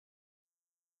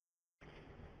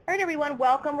All right, everyone,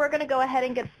 welcome. We're going to go ahead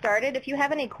and get started. If you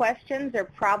have any questions or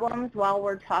problems while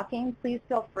we're talking, please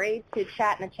feel free to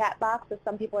chat in the chat box, as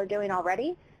some people are doing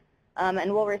already,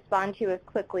 and we'll respond to you as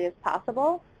quickly as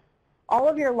possible. All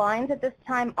of your lines at this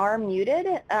time are muted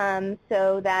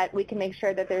so that we can make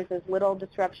sure that there's as little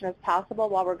disruption as possible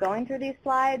while we're going through these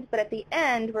slides. But at the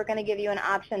end, we're going to give you an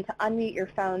option to unmute your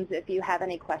phones if you have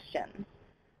any questions.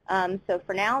 So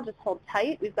for now, just hold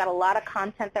tight. We've got a lot of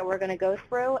content that we're going to go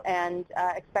through and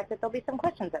expect that there'll be some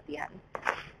questions at the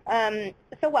end.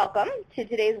 So welcome to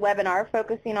today's webinar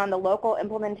focusing on the local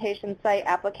implementation site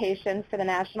application for the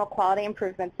National Quality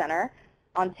Improvement Center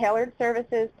on tailored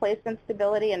services, placement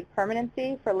stability, and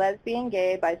permanency for lesbian,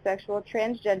 gay, bisexual,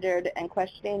 transgendered, and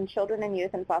questioning children and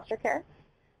youth in foster care.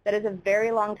 That is a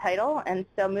very long title, and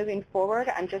so moving forward,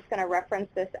 I'm just going to reference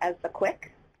this as the QIC.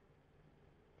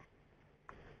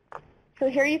 So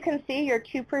here you can see your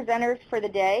two presenters for the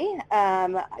day.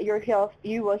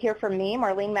 You will hear from me,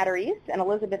 Marlene Matarese, and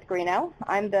Elizabeth Greeno.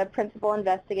 I'm the principal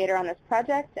investigator on this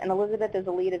project, and Elizabeth is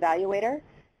the lead evaluator.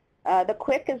 The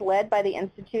QIC is led by the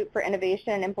Institute for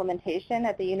Innovation and Implementation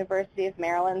at the University of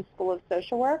Maryland School of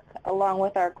Social Work, along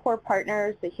with our core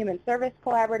partners, the Human Service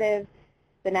Collaborative,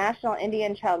 the National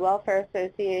Indian Child Welfare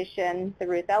Association, the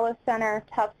Ruth Ellis Center,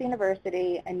 Tufts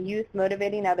University, and Youth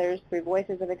Motivating Others Through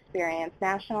Voices of Experience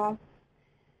National.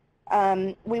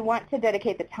 We want to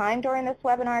dedicate the time during this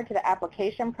webinar to the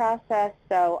application process,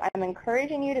 so I'm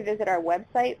encouraging you to visit our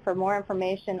website for more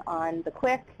information on the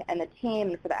QIC and the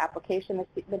team and for the application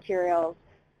materials.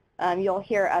 You'll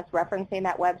hear us referencing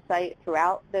that website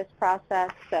throughout this process,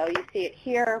 so you see it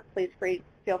here. Please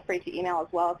feel free to email as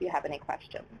well if you have any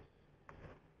questions.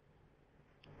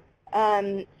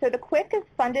 So the QIC is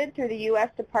funded through the U.S.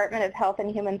 Department of Health and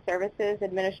Human Services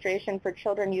Administration for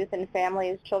Children, Youth, and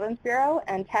Families Children's Bureau,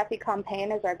 and Taffy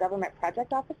Compain is our government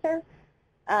project officer.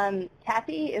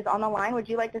 Taffy is on the line. Would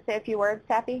you like to say a few words,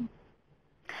 Taffy?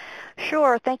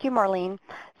 Sure. Thank you, Marlene.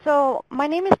 So my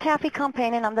name is Taffy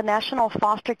Compain, and I'm the National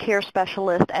Foster Care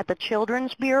Specialist at the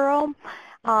Children's Bureau.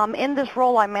 In this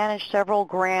role, I manage several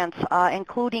grants,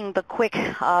 including the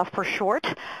QIC for short,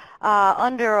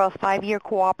 under a 5-year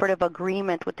cooperative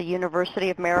agreement with the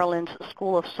University of Maryland's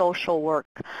School of Social Work.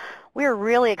 We are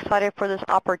really excited for this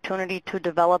opportunity to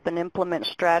develop and implement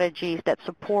strategies that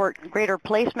support greater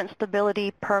placement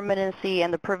stability, permanency,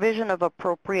 and the provision of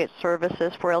appropriate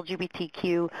services for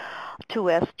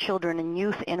LGBTQ2S children and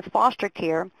youth in foster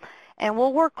care. And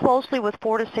we'll work closely with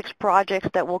 4 to 6 projects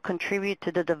that will contribute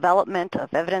to the development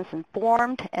of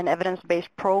evidence-informed and evidence-based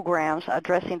programs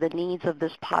addressing the needs of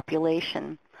this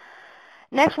population.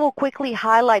 Next, we'll quickly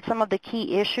highlight some of the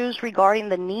key issues regarding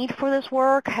the need for this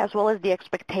work, as well as the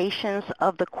expectations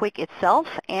of the QIC itself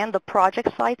and the project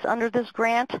sites under this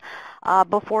grant,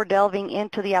 before delving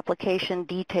into the application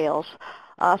details.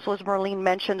 So as Marlene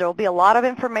mentioned, there will be a lot of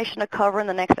information to cover in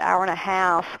the next hour and a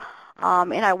half,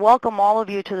 and I welcome all of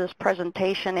you to this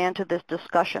presentation and to this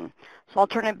discussion. So I'll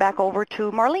turn it back over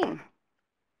to Marlene.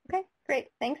 Okay, great.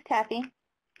 Thanks, Taffy.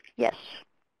 Yes.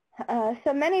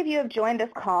 So many of you have joined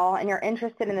this call and you're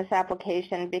interested in this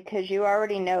application because you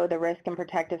already know the risk and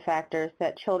protective factors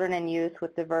that children and youth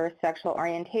with diverse sexual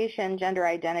orientation, gender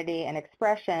identity, and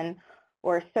expression,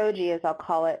 or SOGI as I'll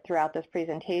call it throughout this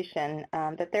presentation,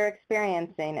 that they're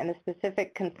experiencing, and the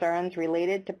specific concerns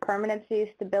related to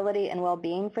permanency, stability, and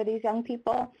well-being for these young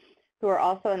people who are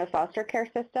also in the foster care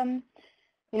system.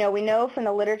 You know, we know from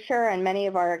the literature and many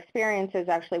of our experiences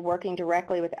actually working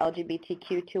directly with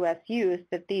LGBTQ2S youth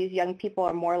that these young people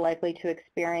are more likely to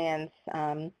experience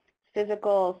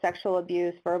physical, sexual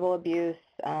abuse, verbal abuse,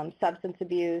 substance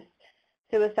abuse,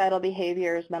 suicidal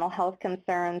behaviors, mental health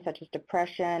concerns such as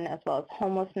depression, as well as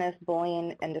homelessness,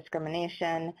 bullying, and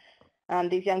discrimination.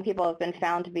 These young people have been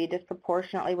found to be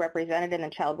disproportionately represented in the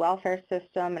child welfare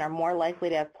system and are more likely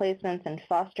to have placements in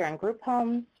foster and group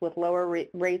homes with lower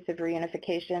rates of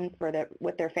reunification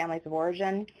with their families of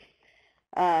origin.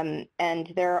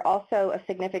 And there are also a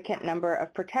significant number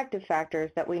of protective factors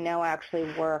that we know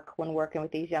actually work when working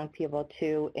with these young people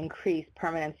to increase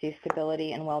permanency,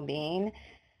 stability, and well-being.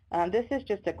 This is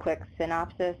just a quick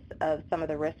synopsis of some of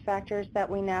the risk factors that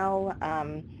we know.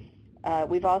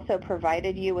 We've also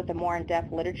provided you with a more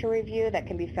in-depth literature review that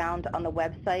can be found on the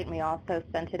website, and we also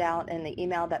sent it out in the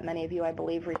email that many of you, I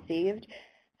believe, received.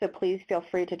 So please feel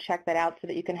free to check that out so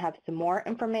that you can have some more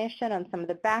information on some of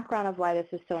the background of why this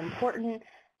is so important,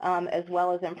 as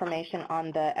well as information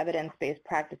on the evidence-based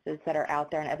practices that are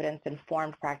out there and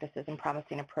evidence-informed practices and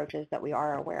promising approaches that we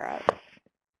are aware of.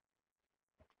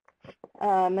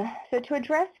 So to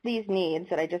address these needs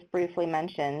that I just briefly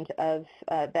mentioned of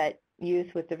that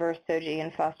youth with diverse SOGI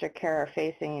and foster care are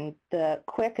facing, the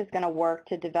QIC is going to work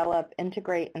to develop,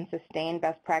 integrate, and sustain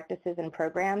best practices and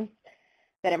programs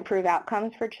that improve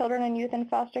outcomes for children and youth in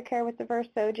foster care with diverse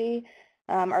SOGI.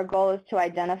 Our goal is to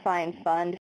identify and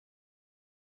fund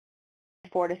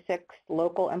 4 to 6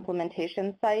 local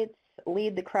implementation sites,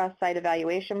 lead the cross-site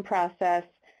evaluation process,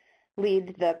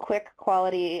 lead the QIC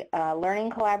Quality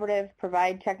Learning Collaborative,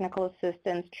 provide technical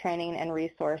assistance, training, and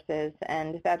resources.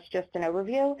 And that's just an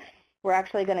overview. We're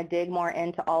actually going to dig more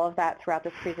into all of that throughout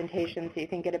this presentation so you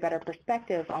can get a better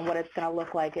perspective on what it's going to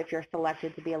look like if you're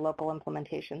selected to be a local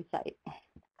implementation site.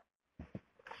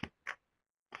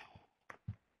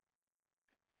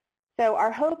 So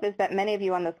our hope is that many of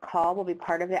you on this call will be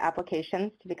part of the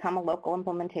applications to become a local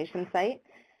implementation site.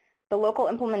 The local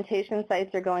implementation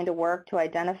sites are going to work to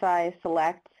identify,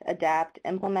 select, adapt,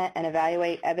 implement, and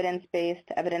evaluate evidence-based,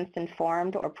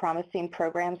 evidence-informed, or promising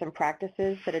programs and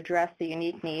practices that address the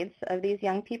unique needs of these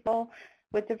young people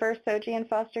with diverse SOGI and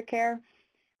foster care.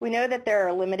 We know that there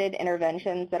are limited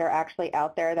interventions that are actually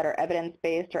out there that are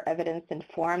evidence-based or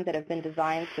evidence-informed that have been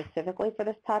designed specifically for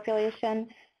this population,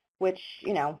 which,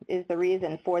 is the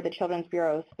reason for the Children's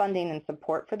Bureau's funding and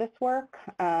support for this work.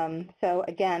 So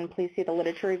again, please see the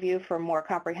literature review for a more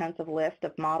comprehensive list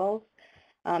of models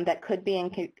that could be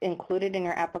included in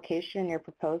your application and your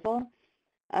proposal.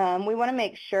 We want to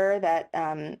make sure that,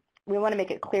 we want to make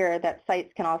it clear that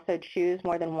sites can also choose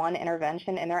more than one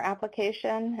intervention in their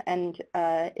application. And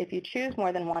if you choose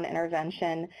more than one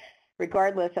intervention,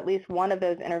 regardless, at least one of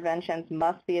those interventions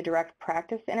must be a direct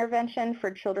practice intervention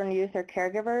for children, youth, or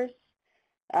caregivers.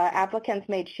 Applicants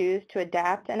may choose to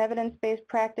adapt an evidence-based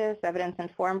practice,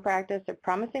 evidence-informed practice, or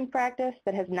promising practice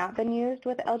that has not been used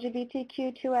with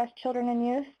LGBTQ2S children and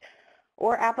youth,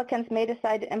 or applicants may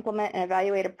decide to implement and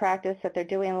evaluate a practice that they're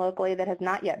doing locally that has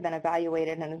not yet been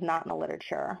evaluated and is not in the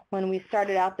literature. When we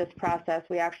started out this process,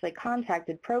 we actually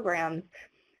contacted programs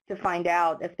to find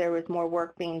out if there was more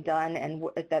work being done and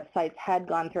that sites had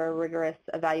gone through a rigorous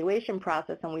evaluation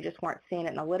process, and we just weren't seeing it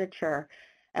in the literature.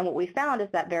 And what we found is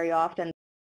that very often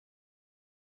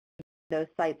those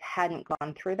sites hadn't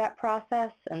gone through that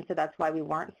process, and so that's why we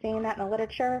weren't seeing that in the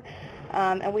literature.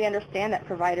 And we understand that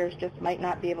providers just might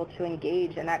not be able to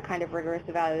engage in that kind of rigorous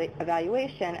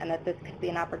evaluation, and that this could be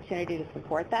an opportunity to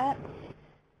support that.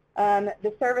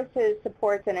 The services,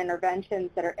 supports, and interventions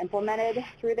that are implemented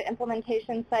through the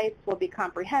implementation sites will be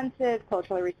comprehensive,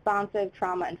 culturally responsive,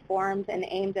 trauma-informed, and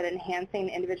aimed at enhancing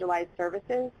individualized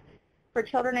services for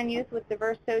children and youth with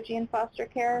diverse SOGI and foster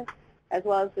care, as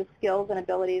well as the skills and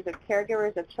abilities of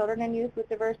caregivers of children and youth with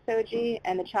diverse SOGI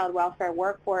and the child welfare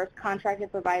workforce,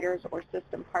 contracted providers, or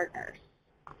system partners.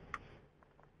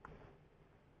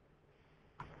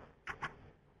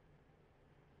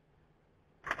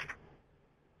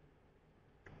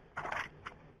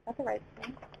 That's the right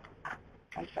thing.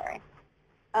 I'm sorry.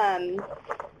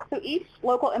 So each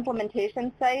local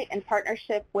implementation site, in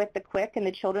partnership with the QIC and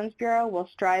the Children's Bureau, will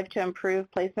strive to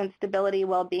improve placement stability,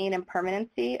 well-being, and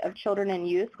permanency of children and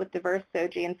youth with diverse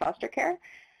SOGI and foster care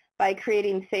by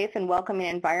creating safe and welcoming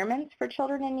environments for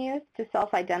children and youth to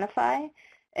self-identify,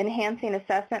 enhancing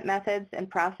assessment methods and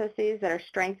processes that are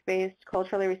strength-based,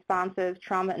 culturally responsive,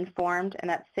 trauma-informed, and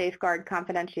that safeguard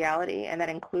confidentiality, and that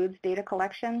includes data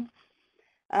collection.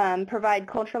 Provide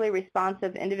culturally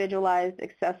responsive, individualized,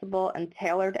 accessible, and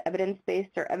tailored evidence-based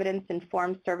or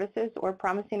evidence-informed services or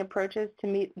promising approaches to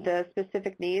meet the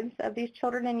specific needs of these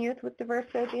children and youth with diverse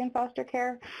SOGI and foster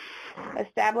care.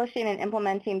 Establishing and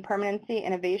implementing permanency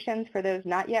innovations for those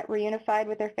not yet reunified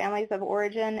with their families of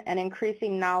origin, and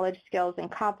increasing knowledge, skills, and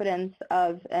competence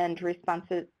of and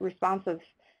responsiveness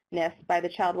by the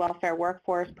child welfare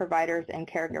workforce, providers, and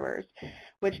caregivers,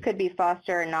 which could be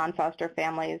foster and non-foster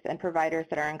families and providers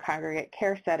that are in congregate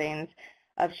care settings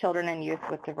of children and youth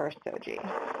with diverse SOGI.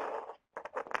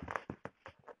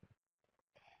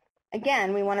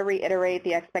 Again, we want to reiterate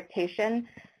the expectation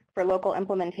for local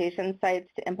implementation sites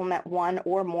to implement one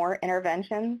or more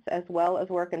interventions, as well as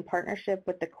work in partnership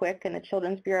with the QIC and the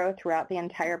Children's Bureau throughout the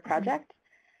entire project.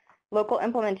 Local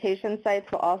implementation sites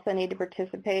will also need to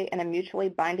participate in a mutually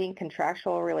binding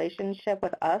contractual relationship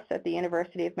with us at the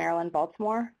University of Maryland,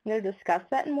 Baltimore. I'm going to discuss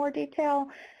that in more detail.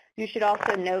 You should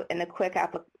also note in the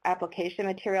QIC application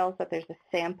materials that there's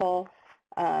a sample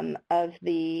of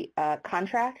the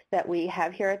contract that we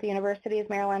have here at the University of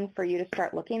Maryland for you to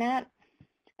start looking at.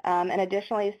 And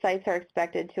additionally, sites are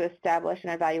expected to establish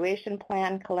an evaluation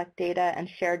plan, collect data, and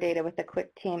share data with the QIC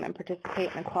team and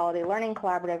participate in a quality learning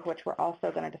collaborative, which we're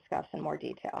also going to discuss in more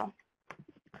detail.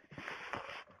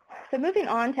 So moving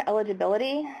on to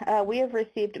eligibility, we have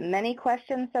received many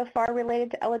questions so far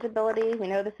related to eligibility. We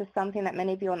know this is something that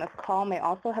many of you on this call may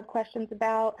also have questions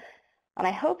about. And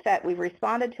I hope that we've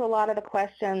responded to a lot of the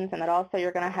questions and that also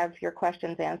you're going to have your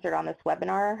questions answered on this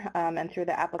webinar and through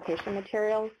the application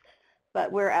materials. But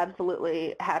we're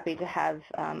absolutely happy to have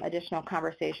additional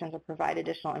conversations or provide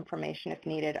additional information if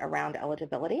needed around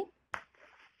eligibility.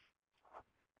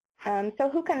 So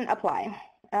who can apply?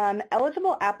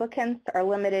 Eligible applicants are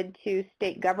limited to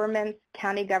state governments,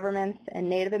 county governments, and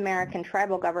Native American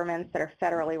tribal governments that are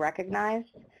federally recognized.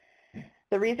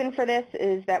 The reason for this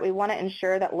is that we want to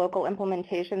ensure that local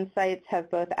implementation sites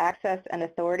have both access and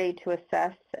authority to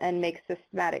assess and make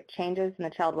systematic changes in the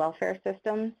child welfare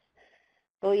systems.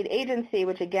 The lead agency,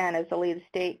 which again is the lead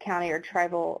state, county, or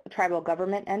tribal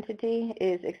government entity,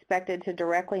 is expected to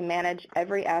directly manage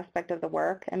every aspect of the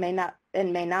work and may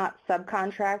not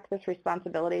subcontract this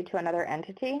responsibility to another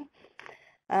entity.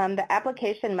 The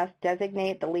application must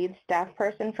designate the lead staff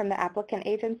person from the applicant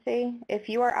agency. If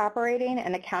you are operating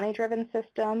in a county-driven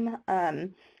system,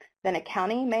 then a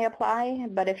county may apply,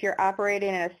 but if you're operating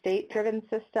in a state-driven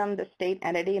system, the state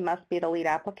entity must be the lead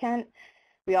applicant.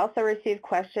 We also received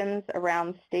questions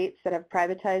around states that have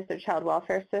privatized their child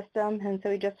welfare system, and so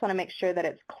we just want to make sure that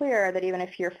it's clear that even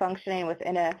if you're functioning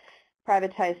within a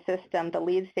privatized system, the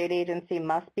lead state agency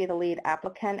must be the lead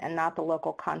applicant and not the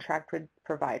local contracted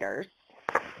providers.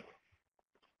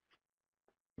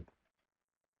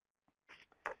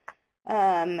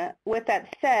 With that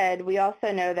said, we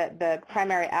also know that the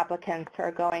primary applicants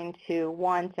are going to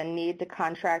want and need to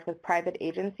contract with private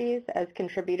agencies as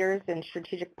contributors and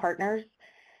strategic partners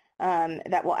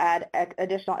that will add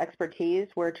additional expertise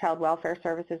where child welfare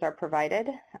services are provided.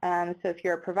 So if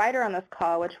you're a provider on this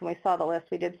call, which when we saw the list,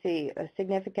 we did see a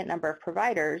significant number of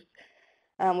providers,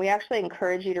 we actually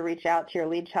encourage you to reach out to your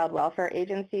lead child welfare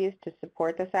agencies to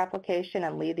support this application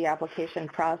and lead the application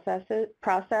process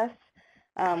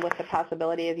with the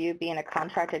possibility of you being a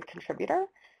contracted contributor.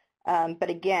 But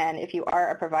again, if you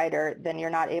are a provider, then you're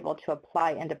not able to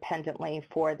apply independently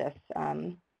for this,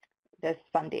 this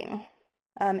funding.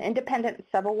 Independent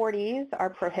subawardees are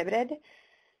prohibited.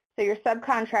 So your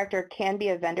subcontractor can be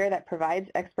a vendor that provides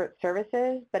expert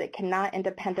services, but it cannot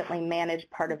independently manage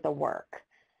part of the work.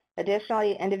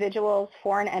 Additionally, individuals,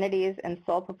 foreign entities, and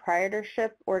sole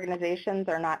proprietorship organizations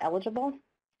are not eligible.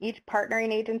 Each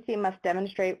partnering agency must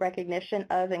demonstrate recognition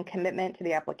of and commitment to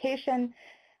the application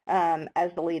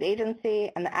as the lead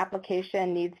agency, and the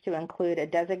application needs to include a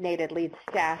designated lead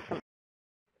staff.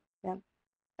 Yeah.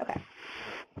 Okay.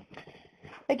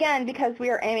 Again, because we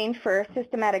are aiming for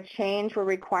systematic change, we're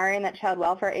requiring that child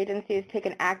welfare agencies take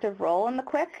an active role in the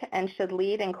QIC and should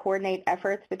lead and coordinate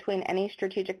efforts between any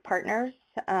strategic partners,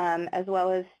 as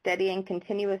well as steady and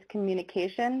continuous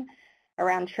communication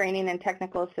around training and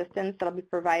technical assistance that will be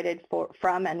provided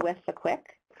from and with the QIC.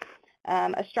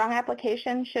 A strong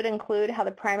application should include how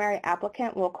the primary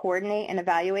applicant will coordinate and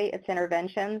evaluate its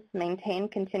interventions, maintain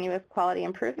continuous quality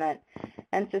improvement,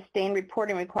 and sustain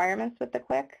reporting requirements with the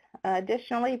QIC.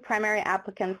 Additionally, primary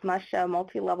applicants must show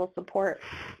multi-level support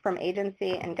from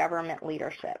agency and government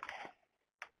leadership.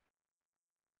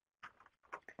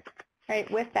 All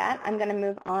right, with that, I'm going to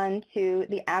move on to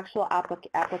the actual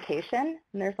application.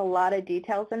 And there's a lot of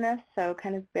details in this, so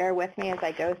kind of bear with me as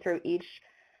I go through each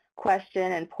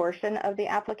question and portion of the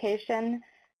application.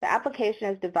 The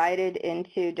application is divided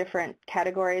into different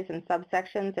categories and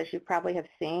subsections, as you probably have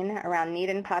seen, around need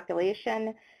and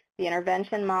population, the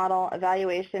intervention model,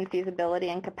 evaluation, feasibility,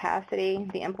 and capacity,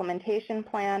 the implementation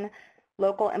plan,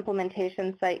 local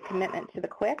implementation site commitment to the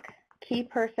QIC, key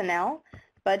personnel,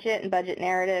 budget and budget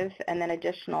narrative, and then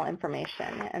additional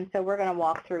information. And so we're going to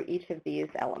walk through each of these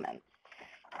elements.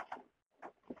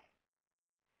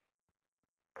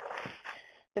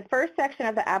 The first section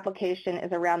of the application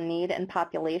is around need and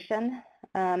population.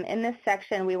 In this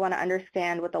section, we want to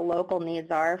understand what the local needs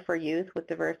are for youth with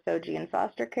diverse SOGI and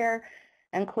foster care,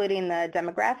 including the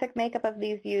demographic makeup of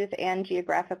these youth and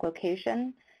geographic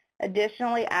location.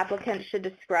 Additionally, applicants should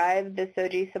describe the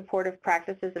SOGI supportive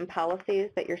practices and policies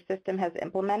that your system has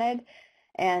implemented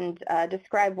and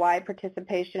describe why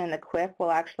participation in the QIC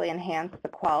will actually enhance the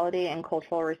quality and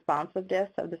cultural responsiveness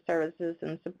of the services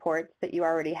and supports that you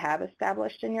already have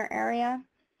established in your area.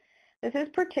 This is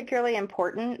particularly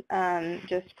important,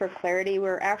 just for clarity.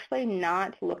 We're actually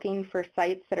not looking for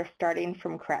sites that are starting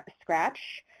from scratch.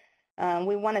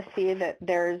 We want to see that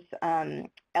there's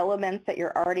elements that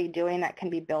you're already doing that can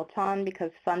be built on,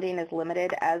 because funding is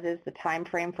limited, as is the time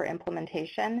frame for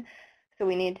implementation. So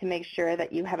we need to make sure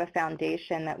that you have a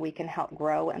foundation that we can help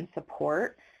grow and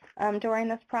support during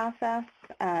this process.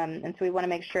 And so we want to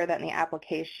make sure that in the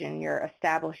application you're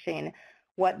establishing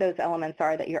what those elements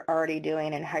are that you're already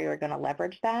doing and how you're going to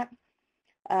leverage that.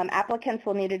 Applicants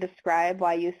will need to describe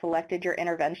why you selected your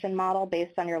intervention model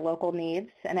based on your local needs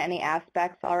and any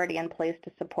aspects already in place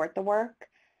to support the work.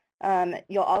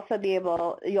 You'll also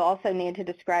need to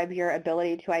describe your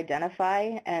ability to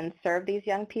identify and serve these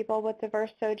young people with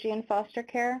diverse SOGI in foster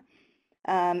care,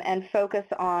 and focus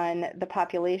on the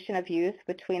population of youth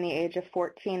between the age of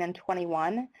 14 and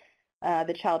 21,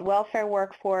 the child welfare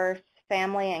workforce,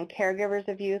 family and caregivers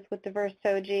of youth with diverse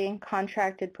SOGI,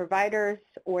 contracted providers,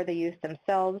 or the youth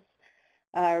themselves,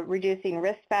 reducing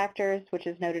risk factors, which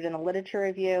is noted in the literature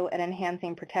review, and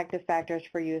enhancing protective factors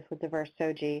for youth with diverse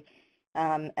SOGI,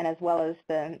 and as well as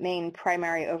the main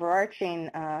primary overarching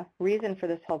reason for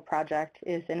this whole project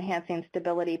is enhancing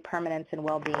stability, permanence, and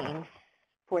well-being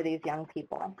for these young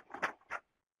people.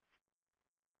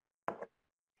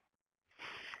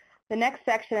 The next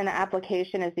section in the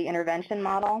application is the intervention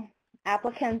model.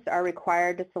 Applicants are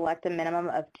required to select a minimum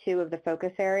of 2 of the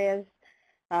focus areas.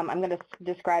 I'm going to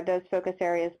describe those focus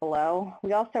areas below.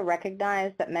 We also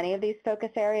recognize that many of these focus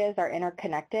areas are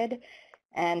interconnected,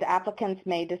 and applicants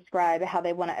may describe how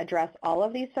they want to address all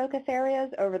of these focus areas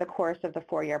over the course of the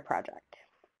 4-year project.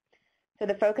 So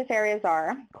the focus areas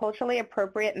are culturally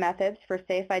appropriate methods for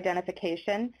safe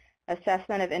identification,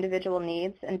 assessment of individual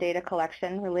needs, and data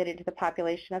collection related to the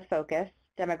population of focus,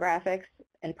 demographics,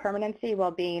 and permanency,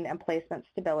 well-being, and placement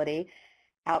stability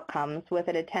outcomes with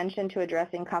an attention to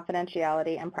addressing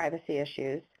confidentiality and privacy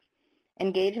issues,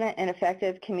 engagement in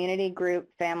effective community, group,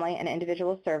 family, and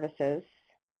individual services,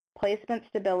 placement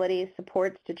stability,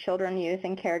 supports to children, youth,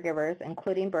 and caregivers,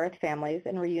 including birth families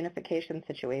and reunification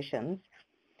situations,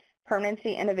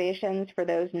 permanency innovations for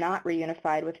those not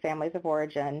reunified with families of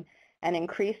origin, and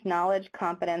increased knowledge,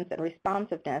 competence, and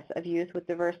responsiveness of youth with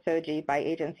diverse SOGI by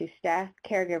agency staff,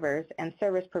 caregivers, and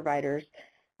service providers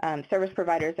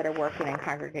that are working in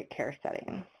congregate care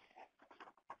settings.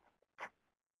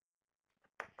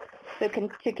 So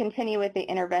to continue with the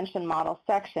intervention model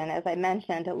section, as I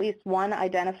mentioned, at least one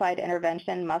identified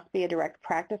intervention must be a direct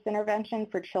practice intervention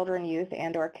for children, youth,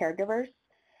 and/or caregivers.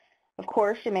 Of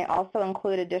course, you may also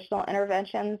include additional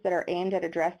interventions that are aimed at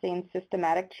addressing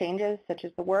systematic changes such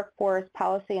as the workforce,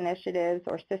 policy initiatives,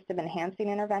 or system-enhancing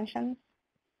interventions.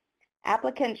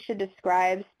 Applicants should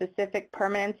describe specific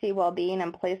permanency, well-being,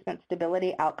 and placement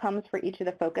stability outcomes for each of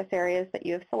the focus areas that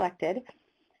you have selected,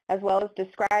 as well as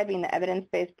describing the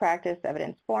evidence-based practice,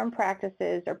 evidence-informed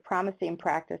practices, or promising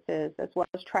practices, as well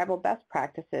as tribal best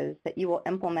practices that you will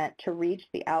implement to reach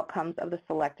the outcomes of the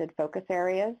selected focus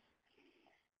areas.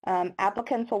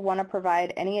 Applicants will want to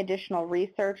provide any additional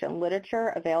research and literature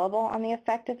available on the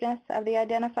effectiveness of the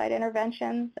identified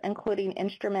interventions, including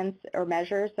instruments or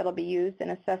measures that will be used in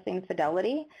assessing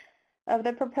fidelity of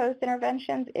the proposed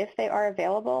interventions if they are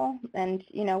available. And,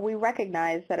 we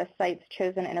recognize that a site's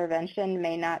chosen intervention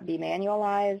may not be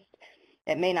manualized.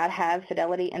 It may not have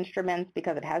fidelity instruments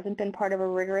because it hasn't been part of a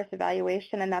rigorous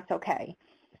evaluation, and that's okay.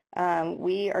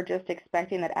 We are just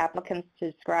expecting that applicants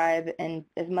to describe in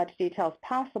as much detail as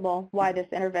possible why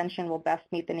this intervention will best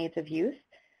meet the needs of youth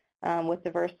with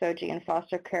diverse SOGI in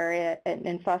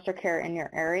foster care in your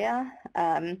area.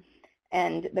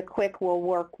 And the QIC will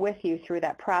work with you through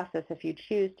that process. If you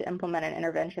choose to implement an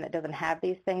intervention that doesn't have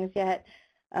these things yet,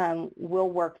 we'll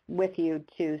work with you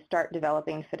to start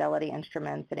developing fidelity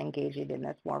instruments and engaging in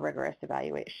this more rigorous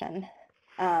evaluation.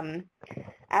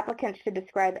 Applicants should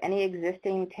describe any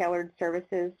existing tailored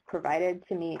services provided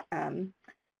to meet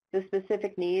the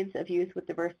specific needs of youth with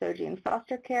diverse SOGI in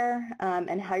foster care,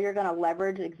 and how you're going to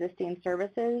leverage existing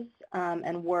services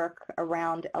and work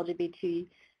around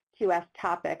LGBTQ2S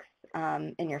topics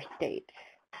in your state.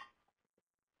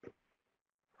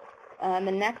 The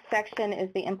next section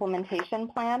is the implementation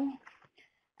plan.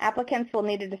 Applicants will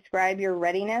need to describe your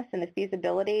readiness and the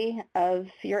feasibility of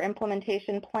your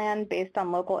implementation plan based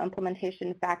on local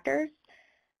implementation factors,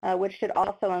 which should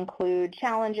also include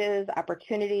challenges,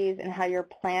 opportunities, and how your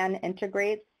plan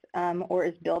integrates or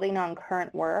is building on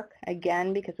current work.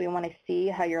 Again, because we want to see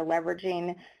how you're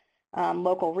leveraging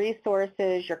local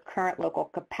resources, your current local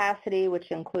capacity, which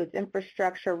includes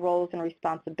infrastructure, roles, and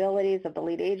responsibilities of the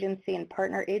lead agency and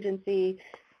partner agency,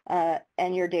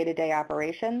 and your day-to-day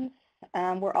operations.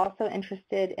 We're also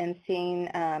interested in seeing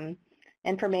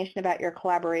information about your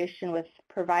collaboration with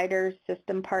providers,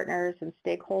 system partners, and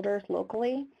stakeholders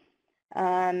locally,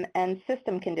 and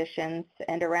system conditions,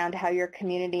 and around how your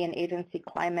community and agency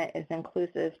climate is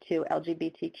inclusive to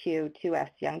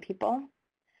LGBTQ2S young people.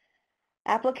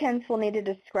 Applicants will need to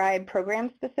describe program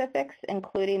specifics,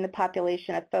 including the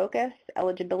population of focus,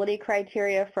 eligibility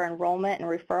criteria for enrollment and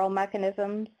referral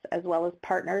mechanisms, as well as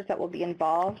partners that will be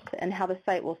involved, and how the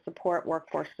site will support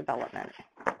workforce development.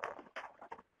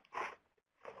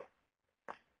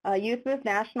 Youth Move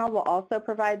National will also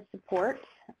provide support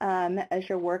as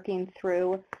you're working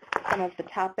through some of the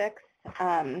topics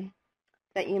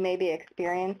that you may be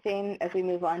experiencing as we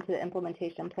move on to the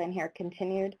implementation plan here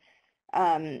continued.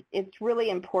 It's really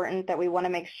important that we want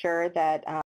to make sure that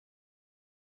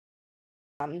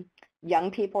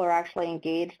young people are actually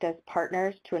engaged as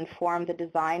partners to inform the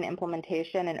design,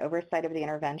 implementation, and oversight of the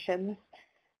interventions.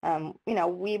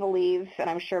 We believe, and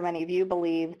I'm sure many of you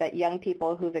believe, that young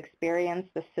people who've experienced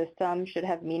the system should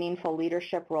have meaningful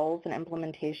leadership roles in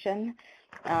implementation.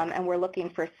 And we're looking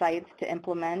for sites to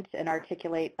implement and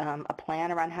articulate a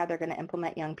plan around how they're going to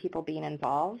implement young people being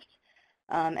involved.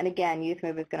 And again, Youth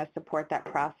Move is going to support that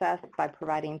process by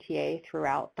providing TA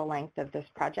throughout the length of this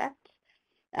project.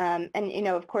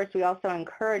 Of course, we also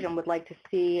encourage and would like to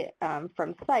see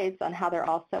from sites on how they're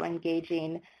also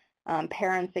engaging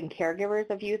parents and caregivers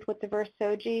of youth with diverse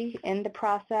SOGI in the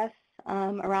process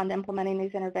around implementing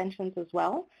these interventions as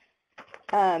well.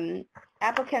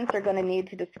 Applicants are going to need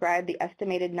to describe the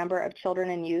estimated number of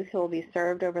children and youth who will be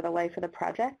served over the life of the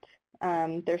project.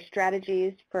 Their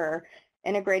strategies for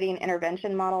integrating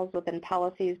intervention models within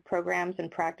policies, programs,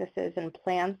 and practices, and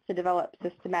plans to develop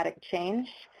systemic change,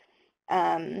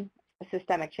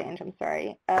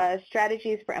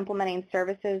 strategies for implementing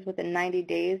services within 90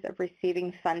 days of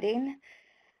receiving funding.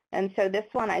 And so this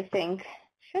one, I think,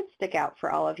 should stick out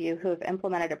for all of you who have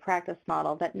implemented a practice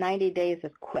model, that 90 days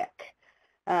is quick.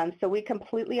 So we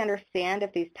completely understand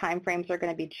if these timeframes are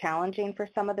going to be challenging for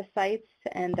some of the sites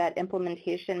and that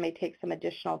implementation may take some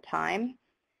additional time.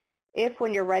 If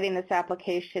when you're writing this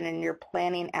application and you're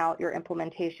planning out your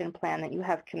implementation plan that you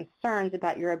have concerns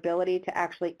about your ability to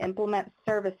actually implement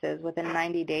services within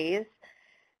 90 days,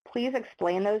 please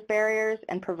explain those barriers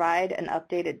and provide an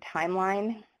updated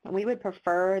timeline. We would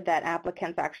prefer that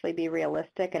applicants actually be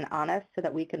realistic and honest so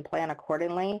that we can plan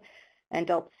accordingly and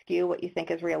don't skew what you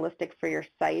think is realistic for your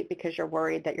site because you're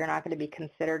worried that you're not going to be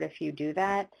considered if you do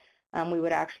that. We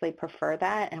would actually prefer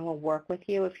that, and we'll work with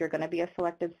you if you're going to be a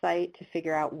selected site to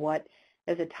figure out what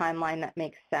is a timeline that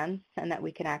makes sense and that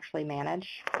we can actually manage.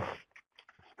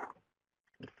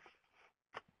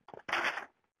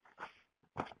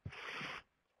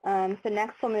 So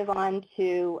next we'll move on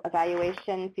to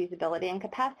evaluation, feasibility, and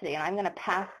capacity. And I'm going to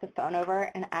pass the phone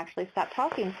over and actually stop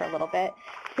talking for a little bit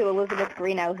to Elizabeth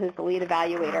Greeno, who's the lead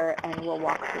evaluator, and we'll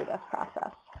walk through this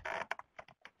process.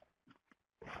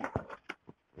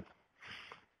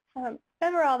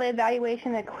 Overall, the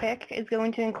evaluation at QUIC is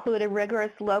going to include a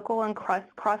rigorous local and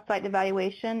cross-site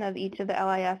evaluation of each of the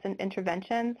LIS and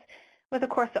interventions, with, of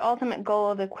course, the ultimate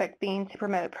goal of the QUIC being to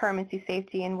promote permanency,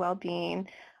 safety, and well-being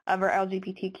of our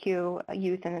LGBTQ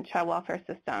youth in the child welfare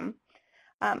system.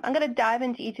 I'm going to dive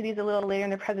into each of these a little later in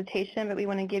the presentation, but we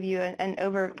want to give you an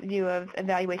overview of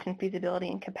evaluation, feasibility,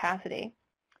 and capacity.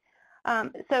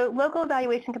 So local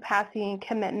evaluation capacity and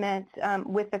commitment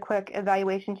with the QUIC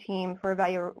evaluation team for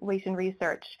evaluation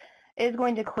research is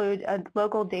going to include a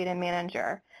local data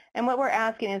manager. And what we're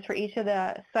asking is for each of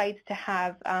the sites to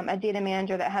have a data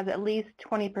manager that has at least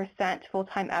 20%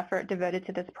 full-time effort devoted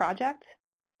to this project.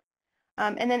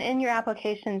 And then in your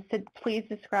applications, to please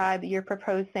describe your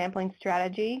proposed sampling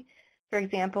strategy. For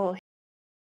example,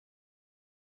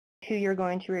 who you're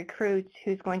going to recruit,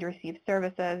 who's going to receive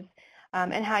services,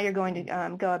 and how you're going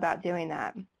to go about doing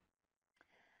that.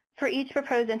 For each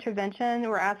proposed intervention,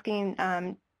 we're asking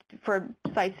for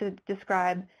sites to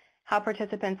describe how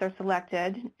participants are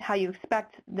selected, how you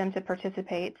expect them to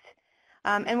participate,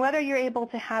 and whether you're able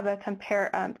to have a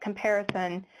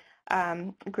comparison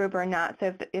group or not.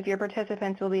 So if your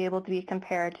participants will be able to be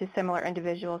compared to similar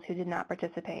individuals who did not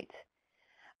participate.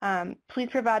 Please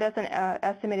provide us an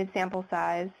estimated sample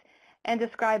size and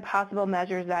describe possible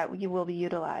measures that you will be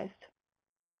utilized.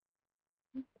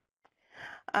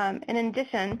 In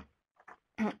addition,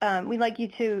 we'd like you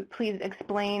to please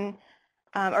explain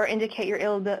or indicate your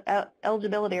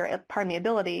eligibility or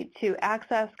ability to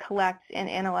access, collect, and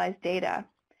analyze data.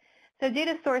 So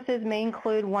data sources may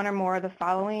include one or more of the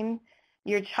following: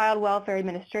 your child welfare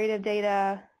administrative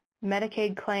data,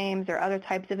 Medicaid claims or other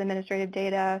types of administrative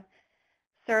data,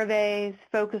 surveys,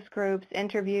 focus groups,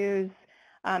 interviews,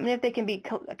 and if they can be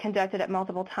conducted at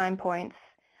multiple time points,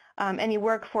 any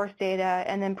workforce data,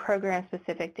 and then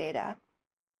program-specific data.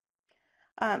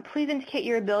 Please indicate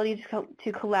your ability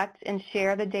to collect and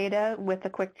share the data with the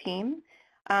QUIC team,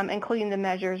 including the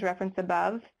measures referenced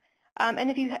above.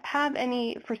 And if you have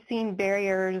any foreseen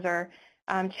barriers or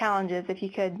challenges if you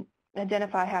could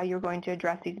identify how you're going to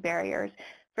address these barriers.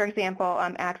 For example,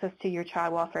 access to your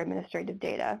child welfare administrative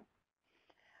data.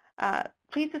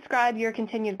 Please describe your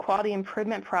continued quality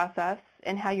improvement process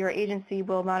and how your agency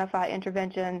will modify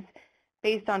interventions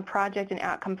based on project and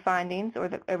outcome findings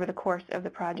over the course of the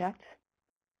project.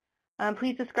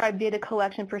 Please describe data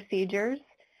collection procedures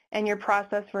and your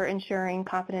process for ensuring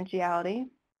confidentiality.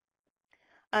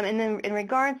 And then in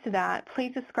regards to that,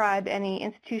 please describe any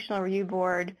institutional review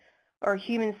board or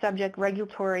human subject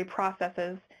regulatory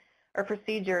processes or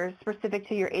procedures specific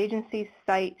to your agency,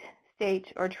 site, state,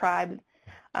 or tribe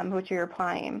which you're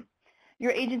applying.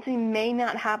 Your agency may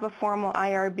not have a formal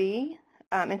IRB,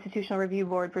 institutional review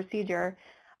board procedure,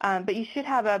 but you should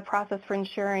have a process for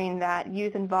ensuring that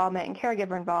youth involvement and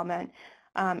caregiver involvement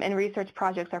in research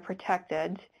projects are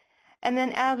protected. And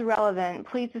then as relevant,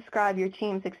 please describe your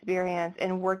team's experience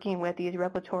in working with these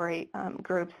regulatory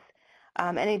groups,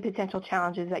 any potential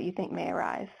challenges that you think may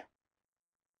arise.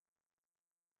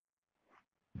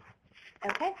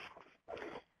 Okay.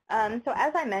 So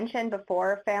as I mentioned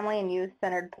before, family and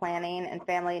youth-centered planning and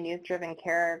family and youth-driven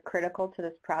care are critical to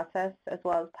this process, as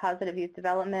well as positive youth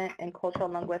development and cultural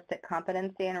and linguistic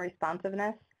competency and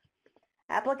responsiveness.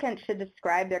 Applicants should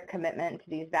describe their commitment to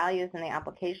these values in the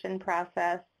application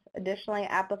process. Additionally,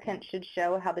 applicants should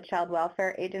show how the Child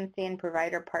Welfare Agency and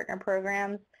provider partner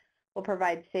programs will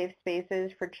provide safe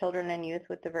spaces for children and youth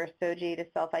with diverse SOGI to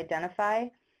self-identify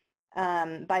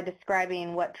by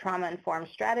describing what trauma-informed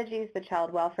strategies the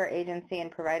Child Welfare Agency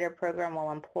and provider program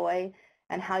will employ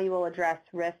and how you will address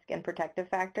risk and protective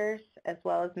factors, as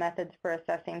well as methods for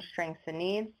assessing strengths and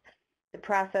needs, the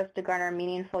process to garner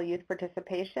meaningful youth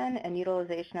participation and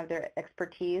utilization of their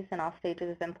expertise in all stages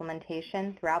of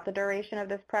implementation throughout the duration of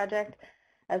this project,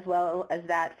 as well as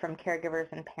that from caregivers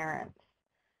and parents.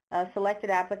 Selected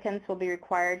applicants will be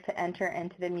required to enter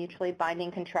into the mutually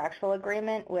binding contractual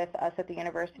agreement with us at the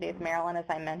University of Maryland, as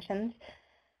I mentioned.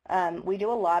 We do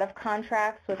a lot of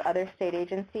contracts with other state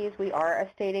agencies. We are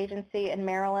a state agency in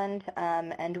Maryland,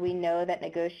 and we know that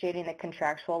negotiating the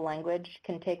contractual language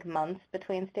can take months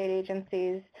between state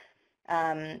agencies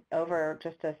over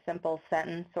just a simple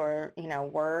sentence or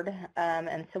word.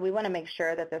 And so we want to make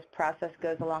sure that this process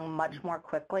goes along much more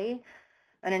quickly.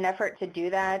 In an effort to do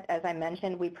that, as I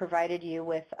mentioned, we provided you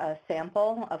with a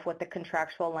sample of what the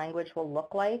contractual language will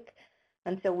look like.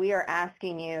 And so we are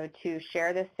asking you to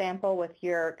share this sample with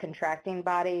your contracting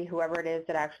body, whoever it is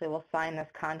that actually will sign this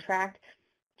contract,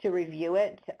 to review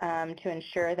it to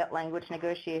ensure that language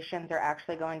negotiations are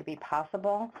actually going to be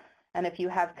possible. And if you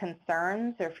have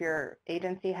concerns, or if your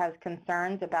agency has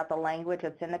concerns about the language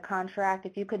that's in the contract,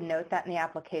 if you could note that in the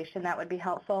application, that would be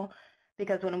helpful.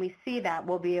 Because when we see that,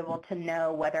 we'll be able to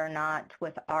know whether or not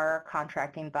with our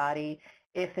contracting body,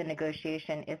 if a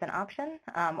negotiation is an option,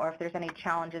 or if there's any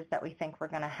challenges that we think we're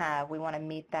going to have. We want to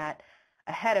meet that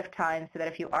ahead of time so that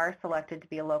if you are selected to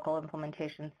be a local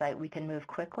implementation site, we can move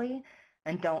quickly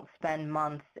and don't spend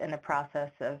months in the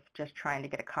process of just trying to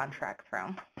get a contract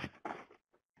through.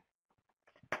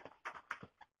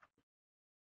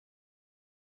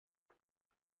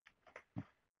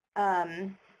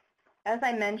 As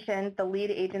I mentioned, the lead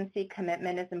agency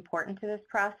commitment is important to this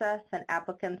process, and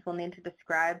applicants will need to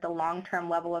describe the long-term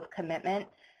level of commitment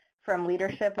from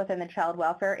leadership within the Child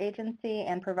Welfare Agency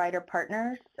and provider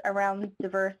partners around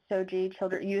diverse SOGI,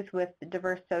 youth with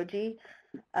diverse SOGI,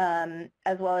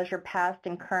 as well as your past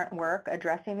and current work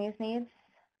addressing these needs.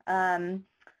 I'm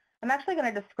actually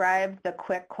going to describe the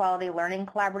QIC Quality Learning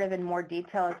Collaborative in more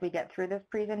detail as we get through this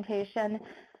presentation.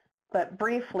 But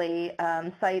briefly,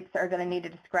 sites are going to need to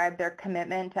describe their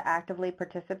commitment to actively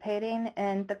participating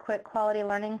in the QIC Quality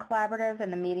Learning Collaborative and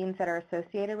the meetings that are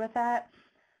associated with that.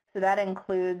 So that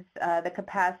includes the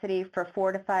capacity for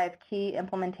 4 to 5 key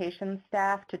implementation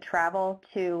staff to travel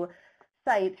to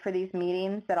sites for these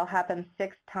meetings. That'll happen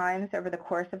 6 times over the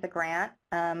course of the grant.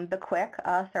 The QIC,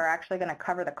 us, are actually going to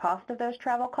cover the cost of those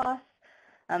travel costs.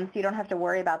 So you don't have to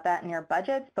worry about that in your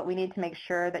budgets, but we need to make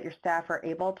sure that your staff are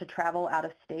able to travel out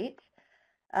of state.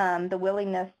 The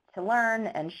willingness to learn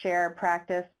and share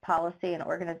practice, policy, and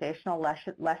organizational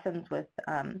lessons with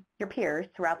your peers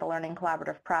throughout the learning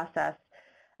collaborative process,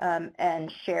 and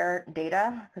share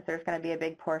data, because there's going to be a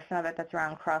big portion of it that's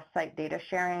around cross-site data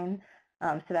sharing,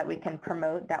 so that we can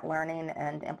promote that learning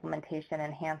and implementation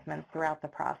enhancements throughout the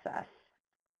process.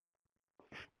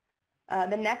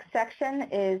 The next section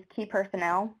is key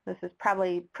personnel. This is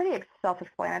probably pretty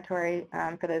self-explanatory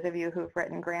for those of you who've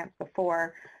written grants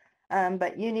before,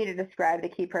 but you need to describe the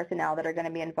key personnel that are going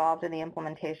to be involved in the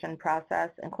implementation process,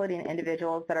 including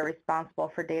individuals that are responsible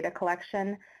for data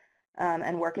collection,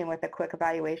 and working with a quick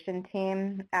evaluation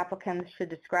team. Applicants should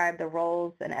describe the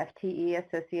roles and FTE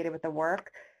associated with the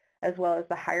work, as well as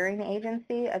the hiring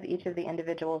agency of each of the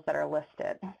individuals that are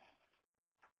listed.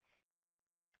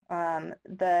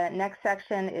 The next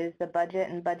section is the budget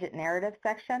and budget narrative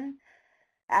section.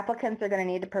 Applicants are going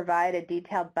to need to provide a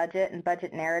detailed budget and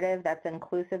budget narrative that's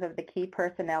inclusive of the key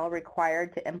personnel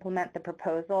required to implement the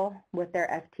proposal with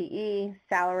their FTE,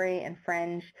 salary, and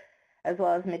fringe, as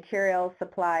well as materials,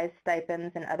 supplies,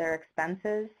 stipends, and other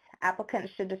expenses.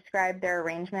 Applicants should describe their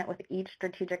arrangement with each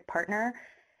strategic partner,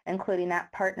 including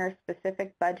that partner's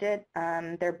specific budget,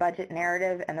 their budget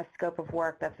narrative, and the scope of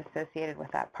work that's associated with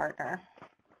that partner.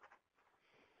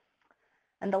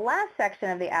 And the last section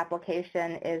of the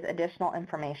application is additional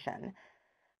information.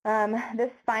 This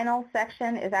final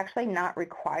section is actually not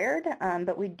required,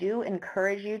 but we do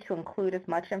encourage you to include as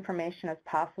much information as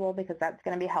possible because that's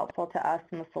going to be helpful to us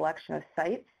in the selection of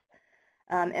sites.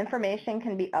 Information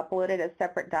can be uploaded as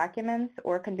separate documents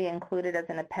or can be included as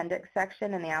an appendix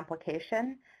section in the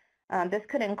application. This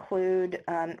could include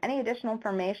any additional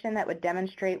information that would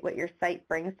demonstrate what your site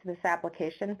brings to this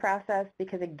application process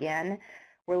because, again,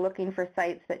 we're looking for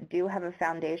sites that do have a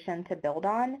foundation to build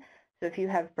on. So if you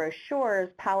have brochures,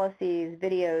 policies,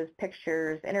 videos,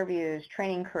 pictures, interviews,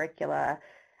 training curricula,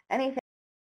 anything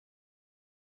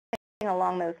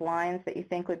along those lines that you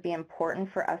think would be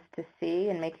important for us to see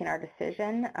in making our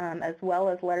decision, as well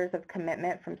as letters of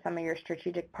commitment from some of your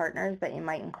strategic partners that you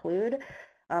might include,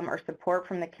 or support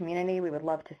from the community, we would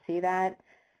love to see that.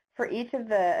 For each of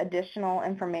the additional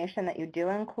information that you do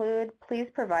include, please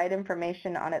provide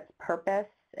information on its purpose,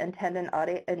 intended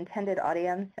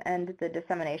audience, and the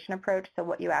dissemination approach, so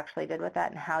what you actually did with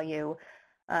that and how you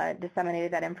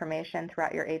disseminated that information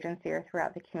throughout your agency or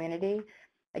throughout the community.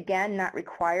 Again, not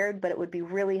required, but it would be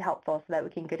really helpful so that we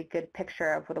can get a good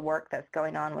picture of the work that's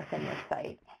going on within your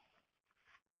site.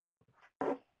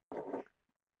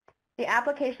 The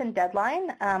application deadline,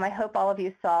 I hope all of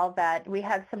you saw that we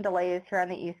had some delays here on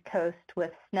the East Coast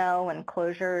with snow and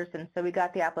closures, and so we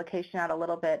got the application out a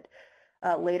little bit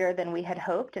later than we had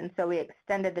hoped, and so we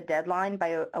extended the deadline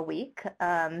by a week.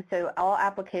 So all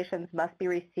applications must be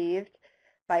received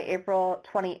by April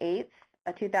 28th,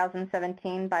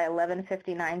 2017 by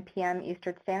 11:59 p.m.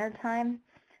 Eastern Standard Time.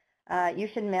 You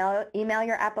should email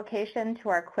your application to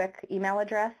our quick email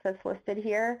address that's listed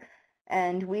here,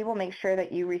 and we will make sure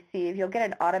that you'll get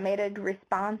an automated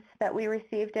response that we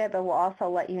received it, but we'll also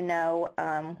let you know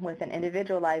with an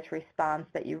individualized response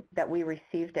that we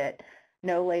received it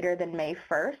no later than May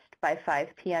 1st by 5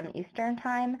 p.m. Eastern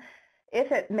Time. If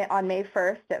on May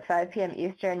 1st at 5 p.m.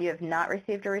 Eastern you have not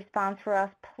received a response for us,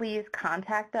 please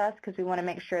contact us because we want to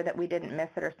make sure that we didn't miss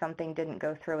it or something didn't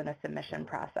go through in the submission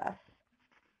process.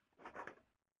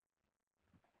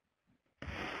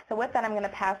 So with that, I'm going to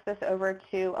pass this over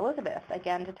to Elizabeth,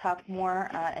 again, to talk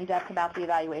more in depth about the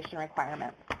evaluation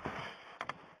requirements.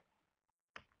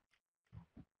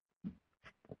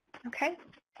 Okay.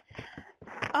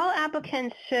 All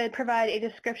applicants should provide a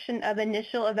description of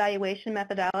initial evaluation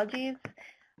methodologies,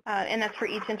 and that's for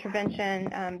each intervention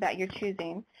that you're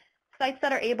choosing. Sites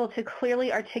that are able to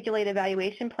clearly articulate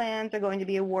evaluation plans are going to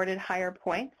be awarded higher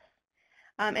points.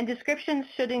 And descriptions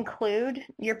should include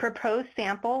your proposed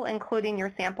sample, including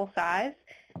your sample size,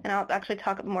 and I'll actually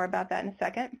talk more about that in a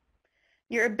second.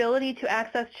 Your ability to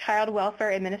access child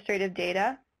welfare administrative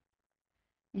data,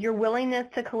 your willingness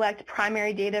to collect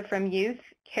primary data from youth,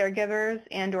 caregivers,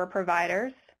 and/or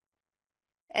providers,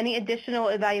 any additional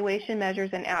evaluation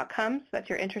measures and outcomes that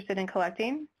you're interested in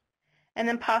collecting, and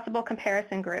then possible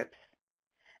comparison groups.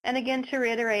 And again, to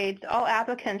reiterate, all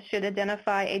applicants should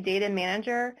identify a data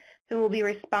manager who will be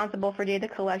responsible for data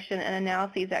collection and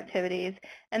analyses activities,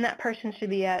 and that person should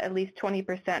be at least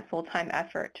 20% full-time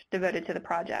effort devoted to the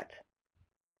project.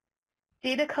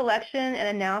 Data collection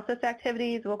and analysis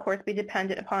activities will, of course, be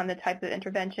dependent upon the type of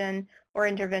intervention or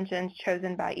interventions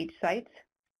chosen by each site.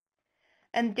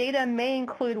 And data may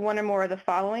include one or more of the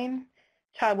following: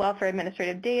 child welfare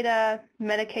administrative data,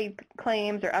 Medicaid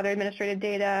claims or other administrative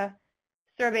data,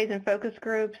 surveys and focus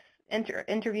groups,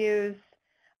 interviews,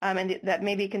 and that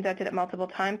may be conducted at multiple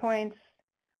time points,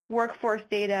 workforce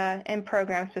data, and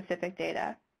program-specific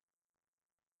data.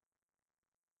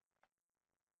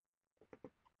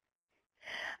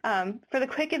 For the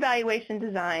quick evaluation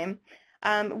design,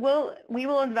 we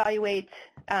will evaluate,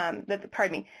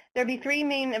 there'll be three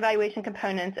main evaluation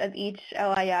components of each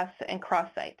LIS and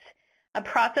cross-site. A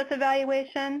process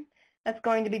evaluation that's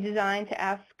going to be designed to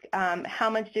ask how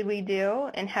much did we do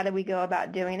and how did we go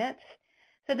about doing it.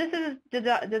 So this is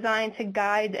designed to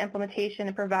guide the implementation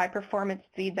and provide performance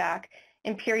feedback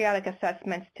and periodic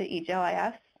assessments to each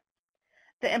LIS.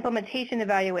 the implementation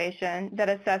evaluation that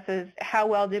assesses how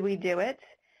well did we do it,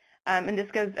 and this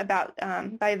goes about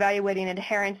by evaluating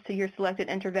adherence to your selected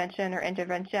intervention or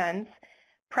interventions,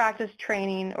 practice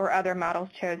training, or other models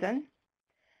chosen.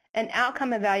 An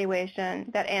outcome evaluation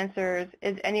that answers,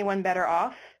 is anyone better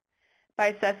off, by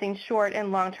assessing short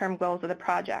and long-term goals of the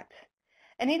project.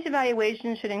 And each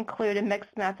evaluation should include a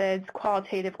mixed methods,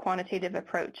 qualitative, quantitative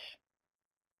approach.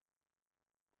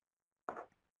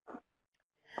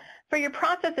 For your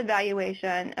process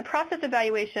evaluation, a process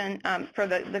evaluation for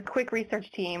the QUIC research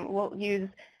team will use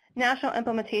National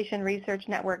Implementation Research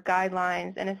Network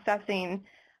guidelines in assessing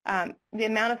the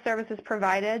amount of services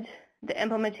provided, the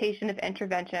implementation of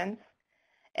interventions.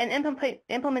 And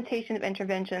implementation of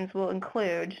interventions will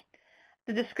include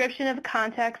the description of the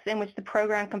context in which the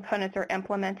program components are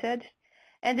implemented,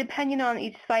 and depending on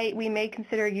each site, we may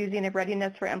consider using a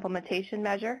readiness for implementation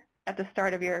measure at the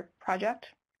start of your project.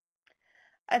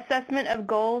 Assessment of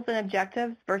goals and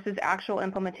objectives versus actual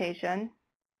implementation,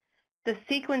 the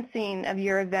sequencing of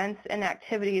your events and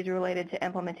activities related to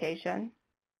implementation,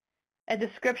 a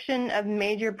description of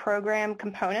major program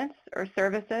components or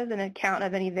services and account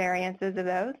of any variances of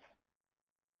those,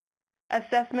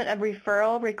 assessment of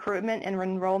referral, recruitment, and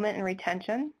enrollment and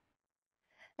retention,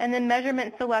 and then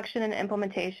measurement, selection, and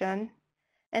implementation,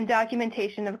 and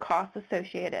documentation of costs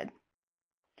associated.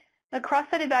 The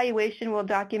cross-site evaluation will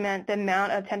document the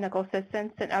amount of technical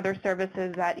assistance and other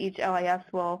services that each LIS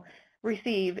will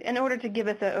receive in order to give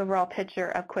us an overall picture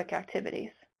of QUIC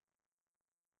activities.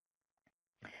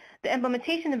 The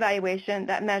implementation evaluation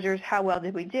that measures how well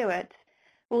did we do it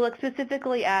will look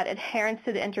specifically at adherence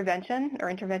to the intervention or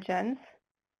interventions,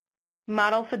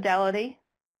 model fidelity,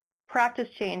 practice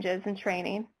changes and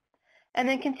training, and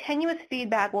then continuous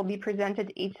feedback will be presented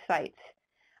to each site.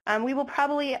 We will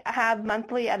probably have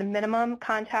monthly at a minimum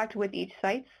contact with each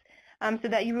site so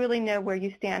that you really know where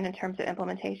you stand in terms of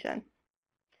implementation.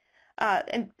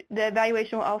 And the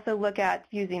evaluation will also look at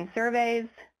using surveys,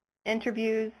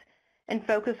 interviews, and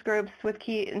focus groups with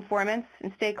key informants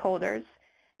and stakeholders,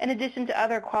 in addition to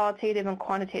other qualitative and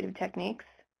quantitative techniques.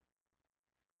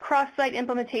 Cross-site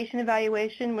implementation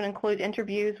evaluation would include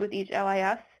interviews with each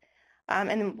LIS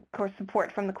and, of course,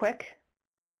 support from the QUIC.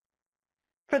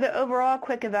 For the overall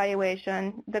QUIC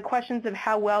evaluation, the questions of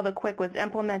how well the QUIC was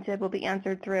implemented will be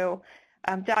answered through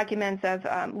documents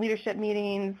of leadership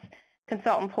meetings,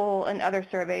 consultant poll, and other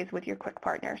surveys with your QUIC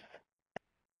partners.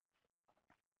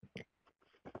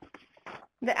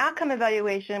 The outcome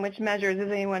evaluation, which measures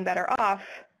is anyone better off,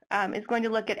 is going to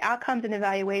look at outcomes and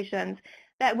evaluations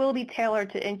that will be tailored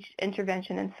to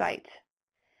intervention and site.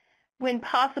 When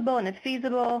possible and if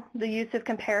feasible, the use of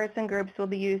comparison groups will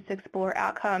be used to explore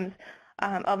outcomes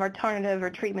of alternative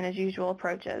or treatment as usual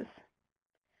approaches.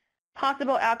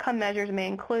 Possible outcome measures may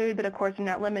include, but of course are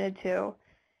not limited to,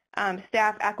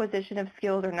 staff acquisition of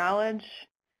skills or knowledge,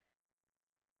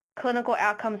 clinical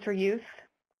outcomes for youth,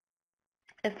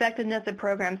 effectiveness of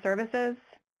program services,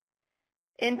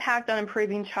 impact on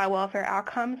improving child welfare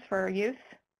outcomes for youth.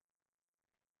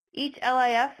 Each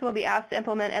LIS will be asked to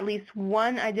implement at least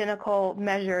one identical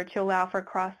measure to allow for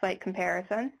cross-site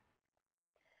comparison.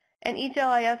 And each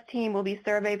LIS team will be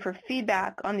surveyed for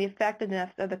feedback on the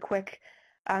effectiveness of the QUIC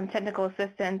technical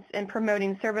assistance in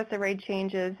promoting service array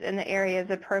changes in the areas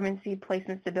of permanency,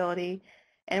 placement stability,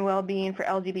 and well-being for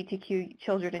LGBTQ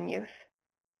children and youth.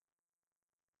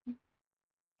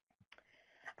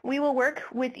 We will work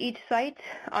with each site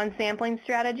on sampling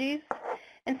strategies,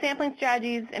 and sampling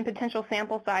strategies and potential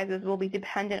sample sizes will be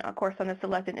dependent, of course, on the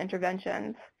selected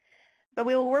interventions. But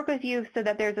we will work with you so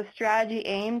that there's a strategy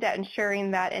aimed at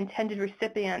ensuring that intended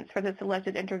recipients for the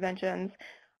selected interventions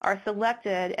are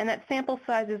selected and that sample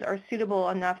sizes are suitable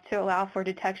enough to allow for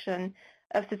detection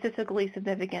of statistically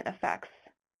significant effects.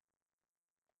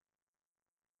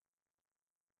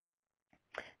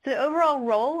 So the overall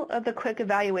role of the QUIC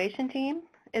evaluation team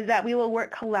is that we will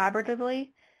work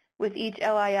collaboratively with each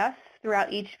LIS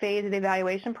throughout each phase of the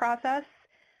evaluation process,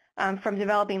 from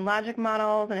developing logic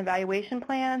models and evaluation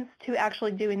plans to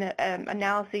actually doing the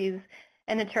analyses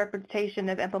and interpretation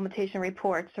of implementation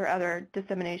reports or other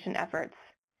dissemination efforts.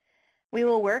 We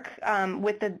will work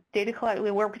with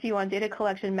you on data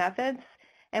collection methods,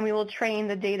 and we will train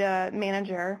the data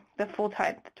manager, the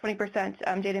full-time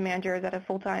 20% data manager is at a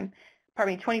full-time,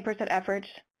 20% effort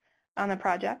on the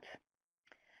project.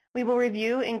 We will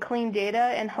review and clean data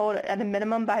and hold at a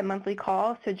minimum bi-monthly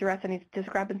calls to address any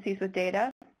discrepancies with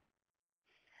data.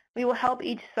 We will help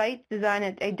each site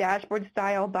design a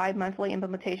dashboard-style bi-monthly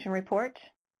implementation report.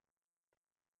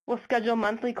 We'll schedule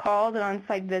monthly calls and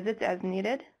on-site visits as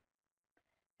needed.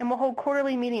 And we'll hold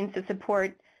quarterly meetings to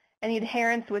support and the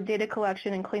adherence with data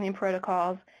collection and cleaning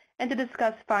protocols, and to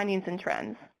discuss findings and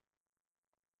trends.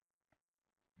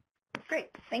 Great,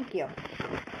 thank you.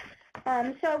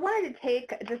 So I wanted to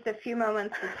take just a few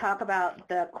moments to talk about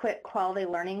the QIC Quality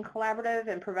Learning Collaborative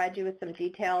and provide you with some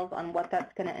details on what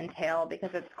that's going to entail,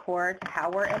 because it's core to how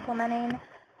we're implementing,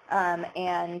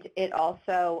 and it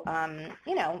also,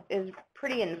 is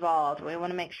pretty involved. We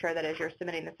want to make sure that as you're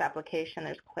submitting this application,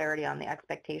 there's clarity on the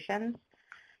expectations.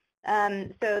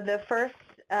 So the first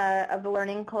of the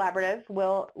Learning Collaborative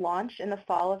will launch in the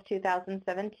fall of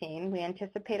 2017. We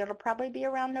anticipate it'll probably be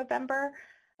around November.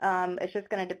 It's just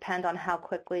going to depend on how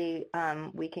quickly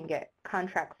we can get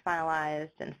contracts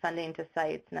finalized and funding to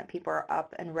sites, and that people are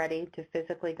up and ready to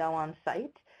physically go on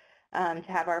site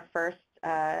to have our first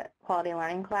Quality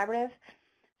Learning Collaborative.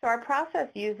 So our process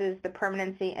uses the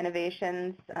Permanency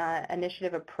Innovations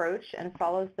Initiative approach and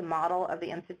follows the model of the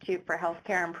Institute for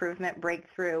Healthcare Improvement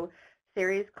Breakthrough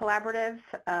Series Collaborative.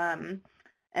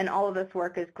 And all of this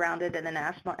work is grounded in the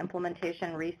National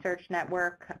Implementation Research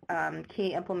Network,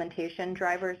 key implementation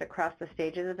drivers across the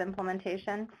stages of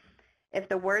implementation. If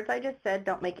the words I just said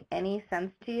don't make any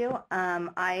sense to you,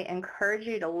 I encourage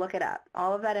you to look it up.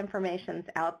 All of that information's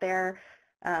out there.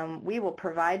 We will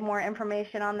provide more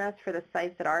information on this for the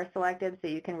sites that are selected, so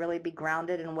you can really be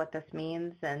grounded in what this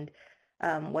means and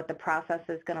what the process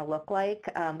is going to look like.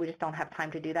 We just don't have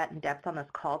time to do that in depth on this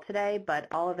call today, but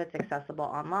all of it's accessible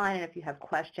online, and if you have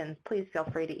questions, please feel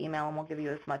free to email and we'll give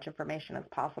you as much information as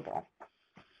possible.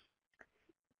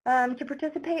 To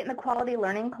participate in the Quality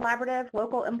Learning Collaborative,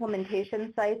 local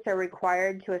implementation sites are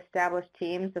required to establish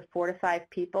teams of 4 to 5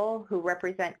 people who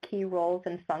represent key roles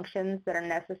and functions that are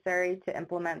necessary to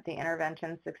implement the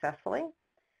intervention successfully.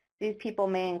 These people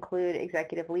may include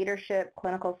executive leadership,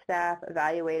 clinical staff,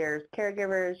 evaluators,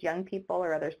 caregivers, young people,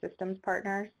 or other systems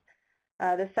partners.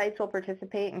 The sites will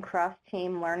participate in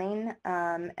cross-team learning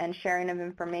and sharing of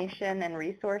information and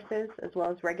resources, as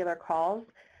well as regular calls.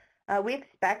 We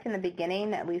expect in the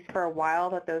beginning, at least for a while,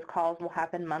 that those calls will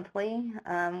happen monthly.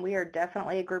 We are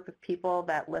definitely a group of people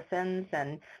that listens,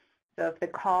 and so if the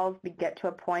calls get to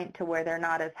a point to where they're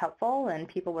not as helpful and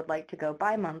people would like to go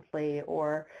bi-monthly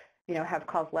or have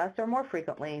calls less or more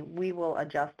frequently, we will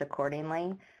adjust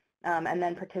accordingly. And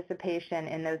then participation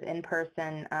in those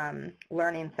in-person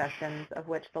learning sessions, of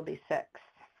which there'll be 6.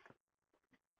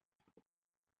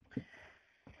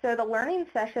 So the learning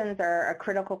sessions are a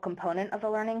critical component of the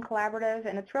Learning Collaborative,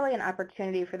 and it's really an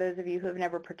opportunity for those of you who have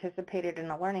never participated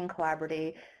in a Learning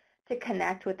Collaborative to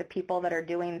connect with the people that are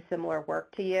doing similar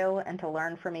work to you and to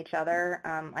learn from each other.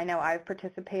 I know I've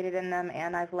participated in them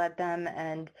and I've led them,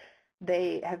 and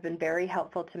they have been very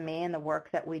helpful to me in the work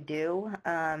that we do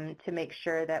to make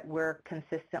sure that we're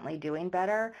consistently doing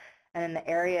better. And in the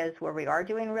areas where we are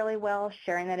doing really well,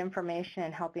 sharing that information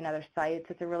and helping other sites,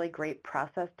 it's a really great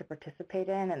process to participate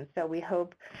in. And so we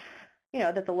hope,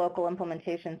 that the local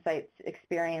implementation sites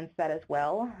experience that as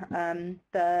well.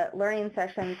 The learning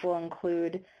sessions will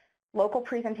include local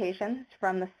presentations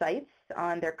from the sites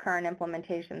on their current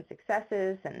implementation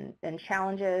successes and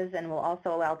challenges, and will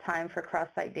also allow time for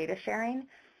cross-site data sharing,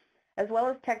 as well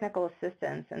as technical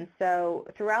assistance. And so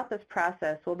throughout this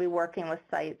process, we'll be working with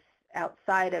sites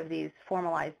outside of these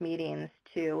formalized meetings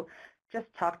to just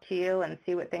talk to you and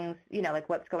see what things, like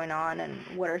what's going on and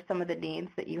what are some of the needs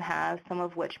that you have, some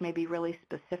of which may be really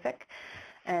specific.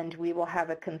 And we will have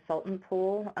a consultant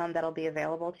pool that'll be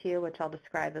available to you, which I'll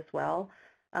describe as well,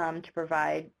 to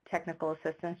provide technical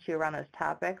assistance to you around those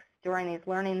topics. During these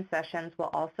learning sessions, we'll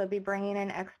also be bringing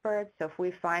in experts. So if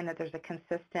we find that there's a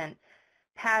consistent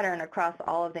pattern across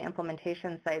all of the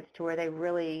implementation sites to where they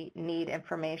really need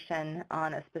information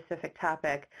on a specific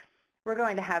topic, we're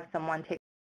going to have someone take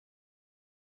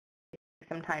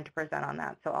some time to present on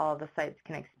that so all of the sites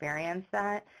can experience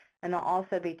that. And there'll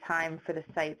also be time for the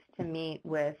sites to meet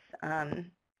with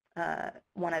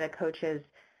one of the coaches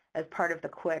as part of the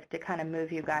QIC to kind of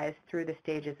move you guys through the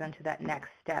stages into that next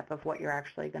step of what you're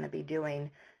actually going to be doing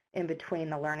in between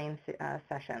the learning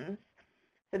sessions.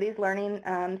 So these learning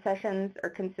sessions are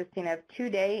consisting of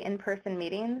 2-day in-person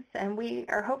meetings, and we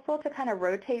are hopeful to kind of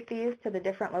rotate these to the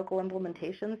different local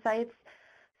implementation sites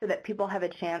so that people have a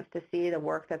chance to see the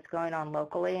work that's going on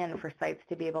locally and for sites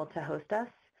to be able to host us.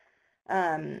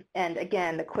 And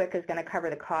again, the QIC is going to cover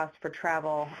the cost for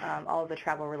travel, all of the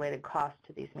travel-related costs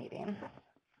to these meetings.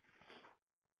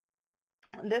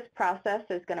 This process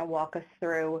is going to walk us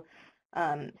through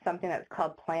something that's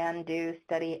called Plan, Do,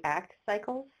 Study, Act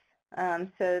cycles.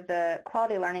 So the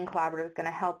Quality Learning Collaborative is going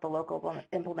to help the local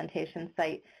implementation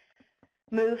site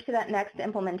move to that next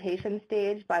implementation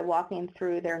stage by walking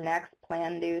through their next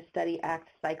Plan, Do, Study, Act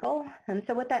cycle. And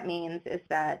so what that means is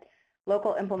that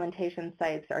local implementation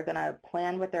sites are going to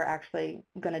plan what they're actually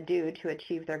going to do to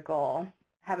achieve their goal,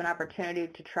 have an opportunity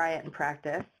to try it in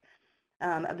practice,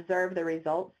 observe the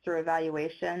results through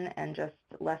evaluation and just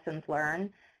lessons learned,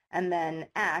 and then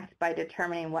act by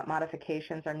determining what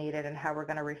modifications are needed and how we're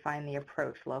going to refine the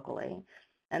approach locally.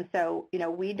 And so,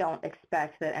 we don't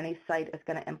expect that any site is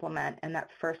going to implement and that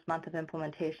first month of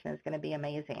implementation is going to be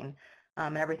amazing.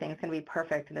 And everything's going to be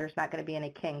perfect and there's not going to be any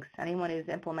kinks. Anyone who's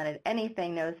implemented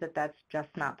anything knows that that's just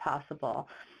not possible.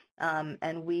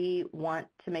 And we want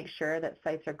to make sure that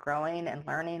sites are growing and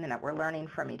learning and that we're learning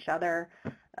from each other.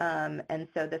 And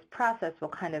so this process will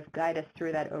kind of guide us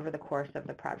through that over the course of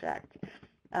the project.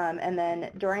 And then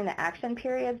during the action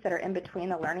periods that are in between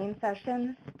the learning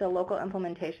sessions, the local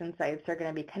implementation sites are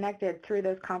going to be connected through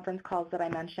those conference calls that I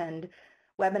mentioned,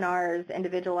 webinars,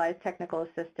 individualized technical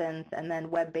assistance, and then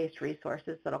web-based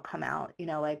resources that'll come out.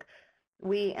 Like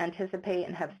we anticipate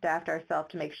and have staffed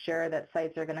ourselves to make sure that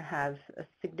sites are going to have a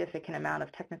significant amount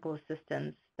of technical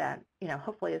assistance that,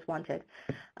 hopefully is wanted.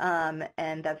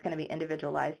 And that's going to be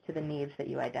individualized to the needs that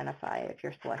you identify if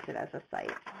you're selected as a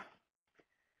site.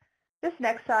 This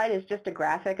next slide is just a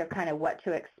graphic of kind of what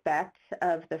to expect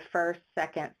of the first,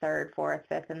 second, third, fourth,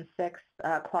 fifth, and sixth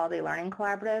Quality Learning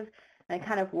Collaborative. And it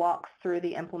kind of walks through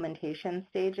the implementation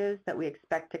stages that we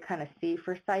expect to kind of see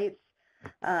for sites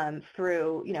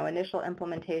through, initial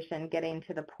implementation, getting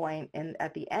to the point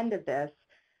at the end of this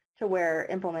to where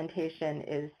implementation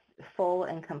is full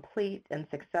and complete and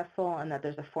successful and that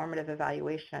there's a formative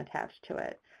evaluation attached to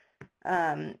it.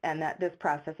 And that this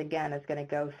process, again, is going to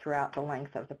go throughout the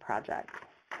length of the project.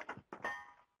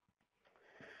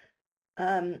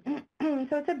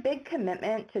 So it's a big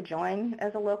commitment to join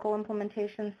as a local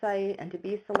implementation site and to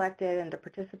be selected and to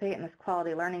participate in this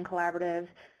quality learning collaborative.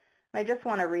 I just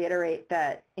want to reiterate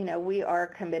that, we are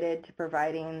committed to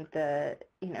providing the,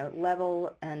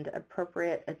 level and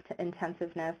appropriate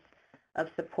intensiveness of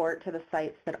support to the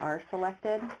sites that are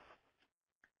selected.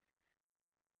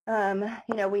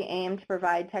 We aim to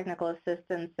provide technical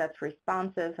assistance that's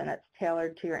responsive and that's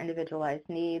tailored to your individualized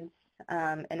needs.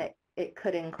 And it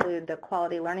could include the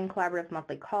Quality Learning Collaborative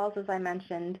monthly calls, as I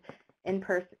mentioned,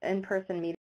 in-person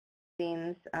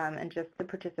meetings, and just the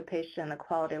participation in the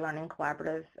Quality Learning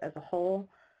Collaborative as a whole.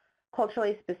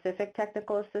 Culturally specific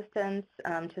technical assistance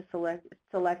to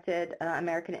selected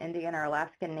American Indian or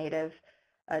Alaskan Native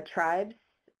tribes,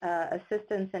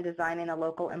 assistance in designing a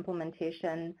local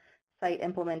implementation site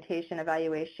implementation,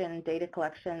 evaluation, data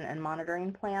collection, and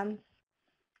monitoring plans,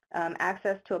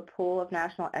 access to a pool of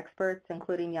national experts,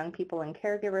 including young people and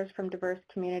caregivers from diverse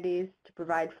communities, to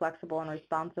provide flexible and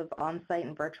responsive on-site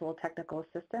and virtual technical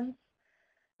assistance.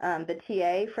 The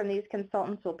TA from these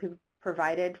consultants will be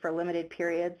provided for limited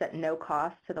periods at no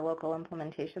cost to the local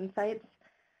implementation sites.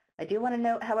 I do want to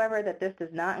note, however, that this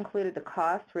does not include the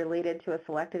costs related to a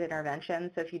selected intervention.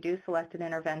 So if you do select an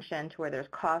intervention to where there's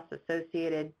costs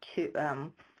associated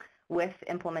with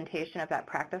implementation of that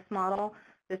practice model,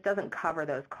 this doesn't cover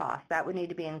those costs. That would need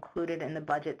to be included in the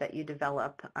budget that you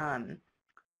develop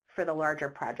for the larger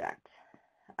project.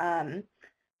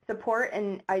 Support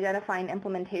in identifying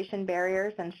implementation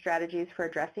barriers and strategies for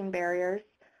addressing barriers.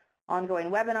 Ongoing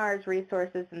webinars,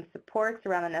 resources, and supports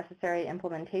around the necessary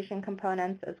implementation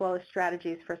components, as well as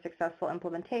strategies for successful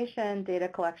implementation, data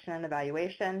collection, and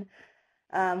evaluation.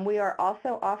 We are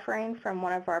also offering from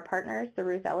one of our partners, the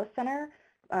Ruth Ellis Center,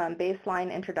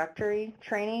 baseline introductory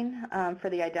training for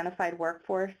the identified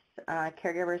workforce,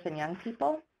 caregivers, and young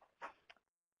people.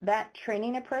 That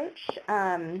training approach,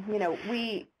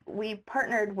 we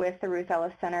partnered with the Ruth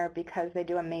Ellis Center because they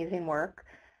do amazing work.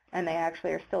 And they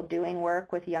actually are still doing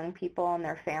work with young people and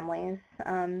their families.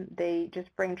 They just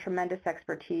bring tremendous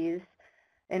expertise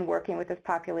in working with this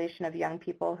population of young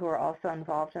people who are also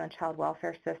involved in the child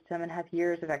welfare system and have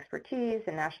years of expertise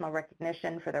and national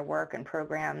recognition for their work and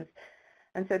programs.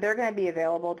 And so they're going to be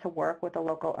available to work with the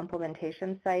local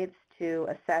implementation sites to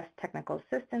assess technical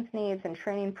assistance needs and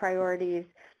training priorities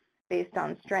based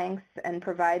on strengths and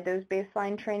provide those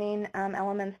baseline training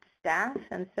elements to staff.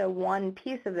 And so one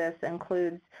piece of this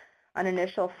includes an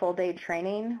initial full-day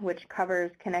training, which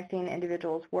covers connecting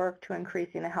individuals' work to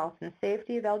increasing the health and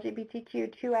safety of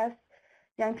LGBTQ2S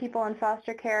young people in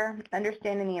foster care,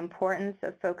 understanding the importance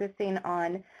of focusing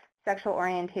on sexual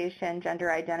orientation,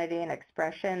 gender identity, and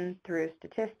expression through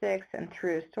statistics and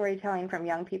through storytelling from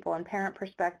young people and parent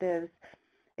perspectives,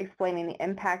 explaining the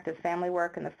impact of family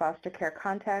work in the foster care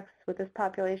context with this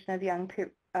population of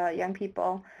young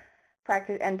people,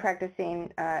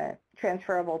 practicing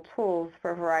transferable tools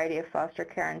for a variety of foster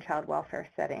care and child welfare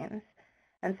settings.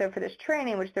 And so for this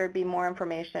training, which there would be more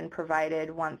information provided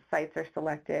once sites are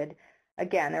selected,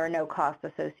 again, there are no costs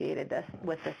associated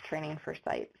with this training for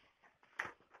sites.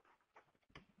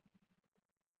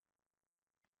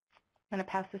 I'm going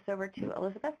to pass this over to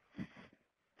Elizabeth.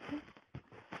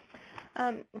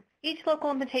 Each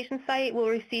local implementation site will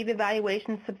receive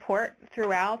evaluation support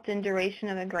throughout and duration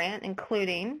of the grant,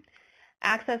 including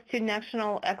access to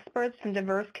national experts from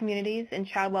diverse communities in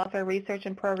child welfare research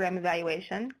and program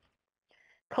evaluation,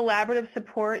 collaborative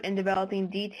support in developing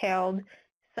detailed,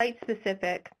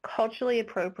 site-specific, culturally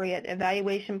appropriate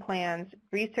evaluation plans,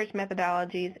 research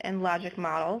methodologies, and logic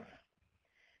models.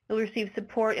 You'll receive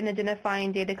support in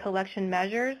identifying data collection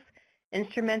measures,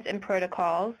 instruments, and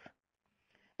protocols,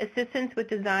 assistance with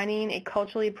designing a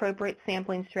culturally appropriate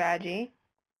sampling strategy,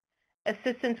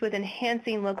 assistance with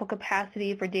enhancing local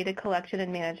capacity for data collection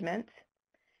and management,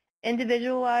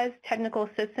 individualized technical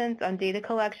assistance on data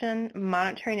collection,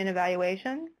 monitoring, and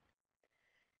evaluation,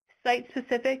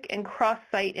 site-specific and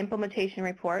cross-site implementation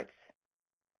reports,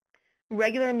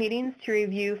 regular meetings to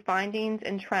review findings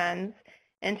and trends,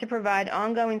 and to provide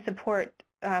ongoing support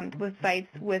with sites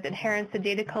with adherence to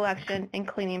data collection and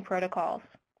cleaning protocols.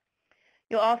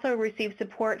 You'll also receive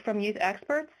support from youth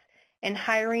experts in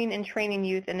hiring and training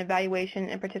youth in evaluation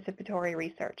and participatory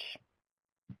research.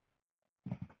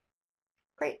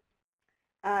 Great.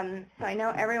 So I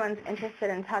know everyone's interested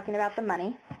in talking about the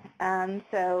money.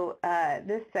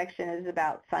 This section is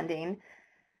about funding.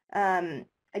 Again,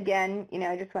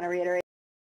 I just want to reiterate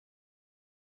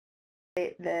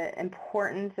the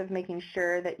importance of making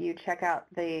sure that you check out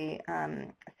the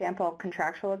sample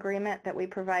contractual agreement that we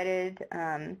provided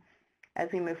as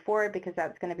we move forward, because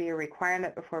that's going to be a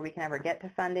requirement before we can ever get to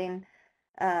funding.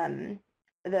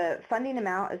 The funding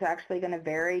amount is actually going to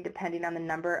vary depending on the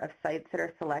number of sites that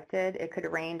are selected. It could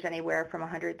range anywhere from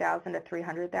 $100,000 to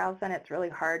 $300,000. It's really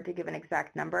hard to give an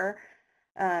exact number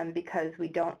because we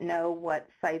don't know what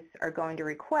sites are going to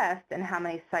request and how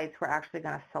many sites we're actually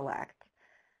going to select.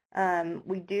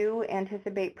 We do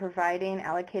anticipate providing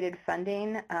allocated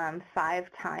funding 5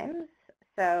 times.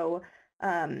 So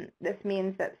this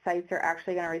means that sites are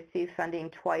actually going to receive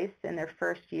funding twice in their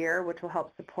first year, which will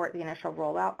help support the initial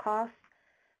rollout costs.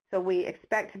 So we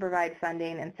expect to provide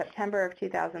funding in September of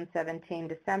 2017,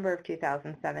 December of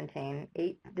 2017,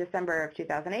 December of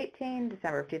 2018,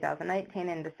 December of 2019,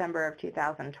 and December of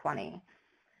 2020.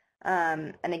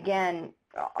 And again,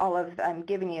 I'm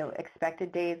giving you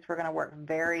expected dates. We're going to work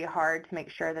very hard to make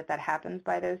sure that that happens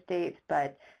by those dates,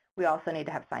 but we also need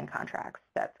to have signed contracts.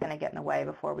 That's going to get in the way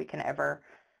before we can ever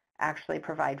actually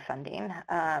provide funding.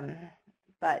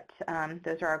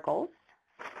 Those are our goals.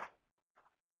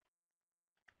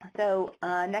 So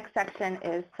next section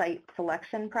is site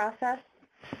selection process.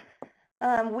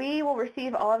 We will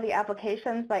receive all of the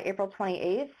applications by April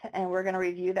 28th, and we're going to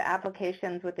review the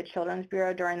applications with the Children's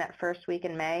Bureau during that first week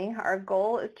in May. Our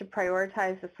goal is to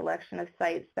prioritize the selection of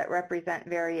sites that represent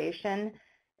variation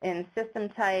in system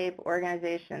type,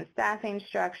 organization, staffing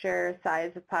structure,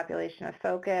 size of population of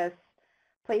focus,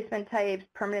 placement types,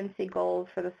 permanency goals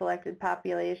for the selected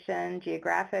population,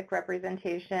 geographic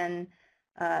representation,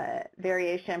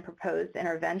 variation, proposed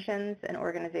interventions, and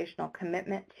organizational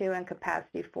commitment to and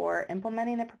capacity for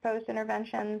implementing the proposed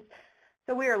interventions.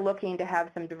 So we are looking to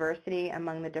have some diversity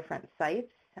among the different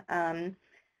sites.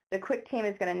 The QUIC team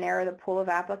is going to narrow the pool of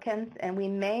applicants, and we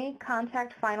may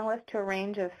contact finalists to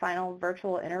arrange a final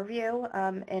virtual interview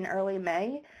in early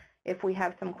May if we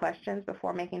have some questions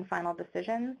before making final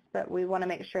decisions, but we want to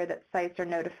make sure that sites are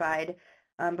notified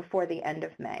before the end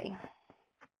of May.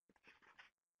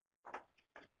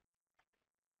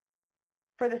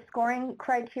 For the scoring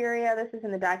criteria, this is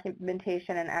in the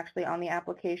documentation and actually on the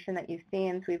application that you've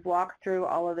seen. So we've walked through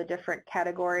all of the different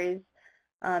categories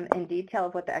in detail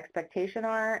of what the expectations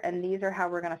are, and these are how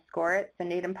we're going to score it. The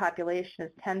need and population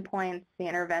is 10 points, the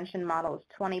intervention model is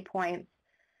 20 points,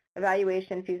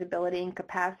 evaluation, feasibility, and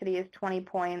capacity is 20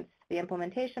 points, the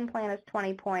implementation plan is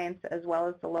 20 points, as well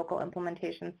as the local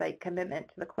implementation site commitment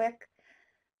to the QUIC.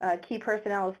 Key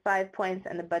personnel is 5 points,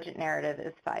 and the budget narrative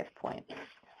is 5 points.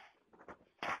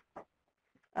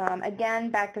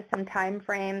 Again, back to some time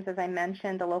frames. As I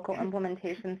mentioned, the local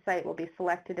implementation site will be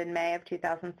selected in May of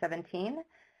 2017.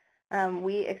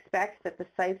 We expect that the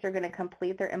sites are going to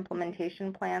complete their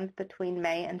implementation plans between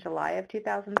May and July of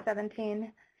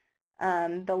 2017.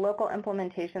 The local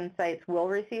implementation sites will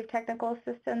receive technical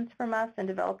assistance from us in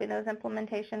developing those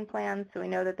implementation plans, so we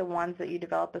know that the ones that you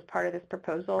develop as part of this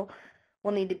proposal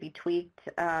will need to be tweaked,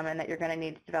 and that you're going to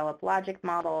need to develop logic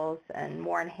models and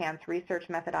more enhanced research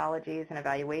methodologies and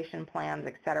evaluation plans,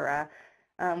 et cetera.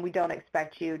 We don't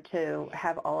expect you to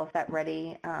have all of that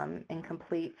ready in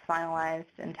complete, finalized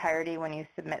entirety when you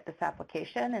submit this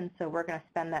application, and so we're going to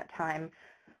spend that time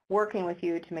working with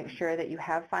you to make sure that you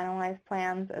have finalized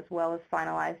plans as well as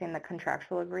finalizing the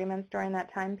contractual agreements during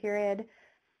that time period.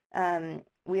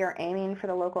 We are aiming for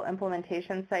the local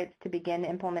implementation sites to begin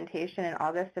implementation in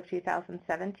August of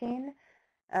 2017.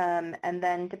 And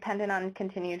then dependent on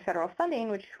continued federal funding,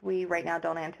 which we right now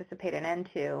don't anticipate an end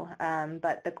to,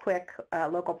 but the quick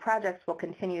local projects will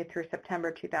continue through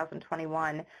September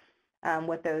 2021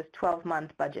 with those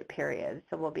 12-month budget periods.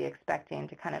 So we'll be expecting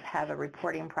to kind of have a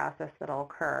reporting process that will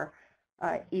occur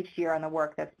each year on the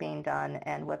work that's being done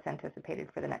and what's anticipated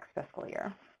for the next fiscal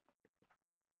year.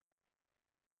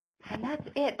 And that's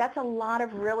it. That's a lot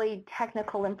of really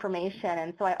technical information.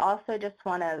 And so I also just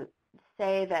want to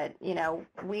say that, you know,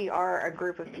 we are a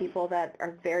group of people that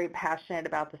are very passionate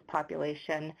about this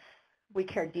population. We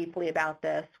care deeply about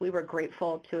this. We were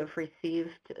grateful to have received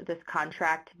this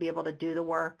contract to be able to do the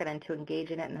work and to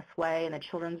engage in it in this way. And the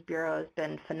Children's Bureau has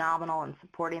been phenomenal in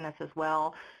supporting this as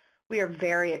well. We are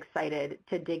very excited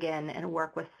to dig in and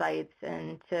work with sites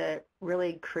and to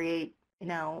really create, you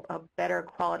know, a better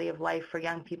quality of life for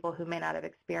young people who may not have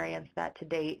experienced that to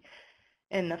date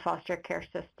in the foster care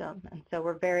system. And so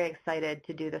we're very excited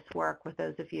to do this work with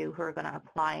those of you who are going to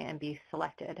apply and be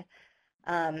selected.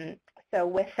 So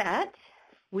with that,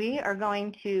 we are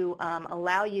going to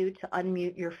allow you to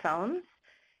unmute your phones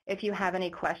if you have any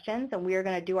questions, and we are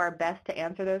going to do our best to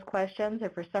answer those questions.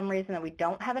 If for some reason that we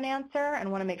don't have an answer and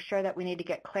want to make sure that we need to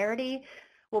get clarity,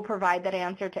 we'll provide that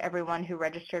answer to everyone who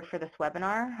registered for this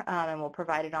webinar, and we'll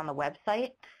provide it on the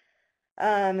website.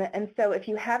 And so if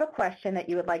you have a question that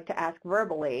you would like to ask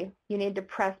verbally, you need to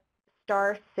press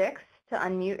 *6 to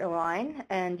unmute your line,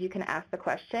 and you can ask the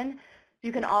question.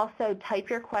 You can also type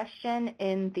your question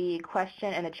in the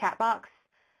chat box,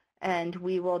 and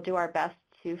we will do our best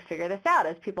to figure this out.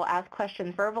 As people ask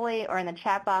questions verbally or in the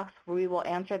chat box, we will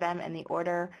answer them in the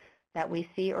order that we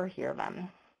see or hear them.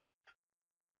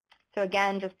 So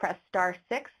again, just press *6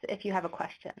 if you have a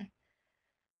question.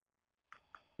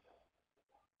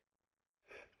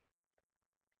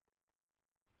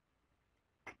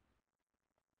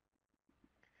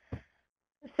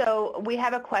 So we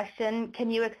have a question. Can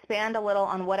you expand a little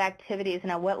on what activities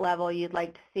and at what level you'd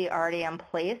like to see already in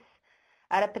place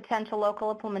at a potential local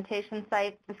implementation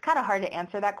site? It's kind of hard to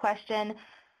answer that question.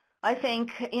 I think,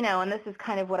 you know, and this is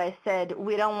kind of what I said,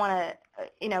 we don't want to,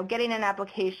 you know, getting an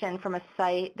application from a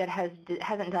site that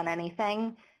hasn't done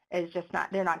anything is just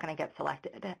not, they're not going to get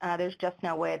selected. There's just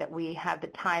no way that we have the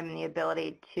time and the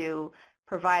ability to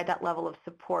provide that level of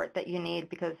support that you need,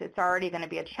 because it's already going to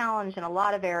be a challenge in a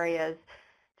lot of areas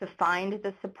to find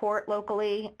the support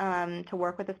locally to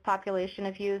work with this population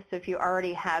of youth. So if you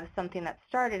already have something that's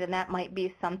started, and that might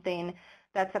be something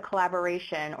that's a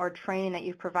collaboration or training that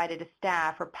you've provided to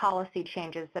staff or policy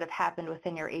changes that have happened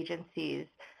within your agencies,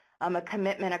 a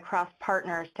commitment across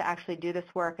partners to actually do this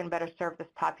work and better serve this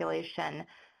population,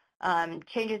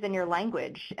 changes in your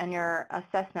language and your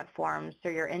assessment forms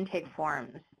or your intake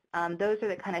forms. Those are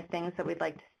the kind of things that we'd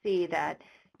like to see, that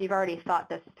you've already thought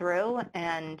this through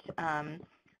and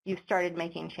you've started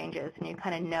making changes and you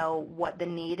kind of know what the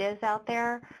need is out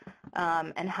there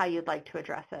and how you'd like to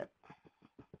address it.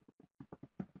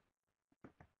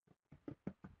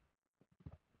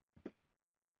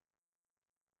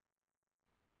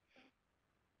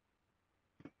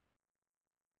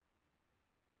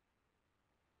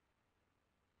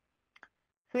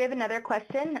 So we have another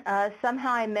question.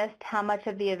 Somehow I missed how much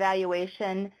of the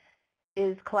evaluation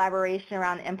is collaboration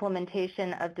around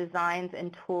implementation of designs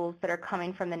and tools that are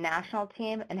coming from the national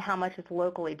team, and how much is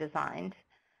locally designed.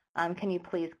 Can you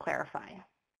please clarify?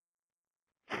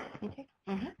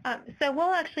 So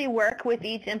we'll actually work with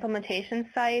each implementation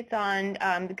sites on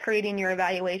creating your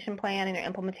evaluation plan and your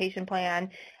implementation plan,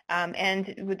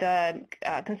 and with the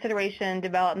consideration,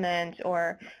 development,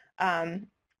 or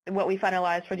what we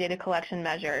finalize for data collection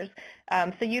measures.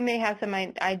 So you may have some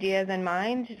ideas in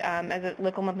mind as a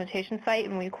local implementation site,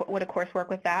 and we would of course work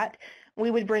with that.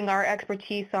 We would bring our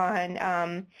expertise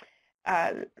on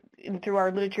through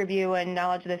our literature review and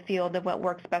knowledge of the field of what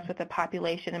works best with the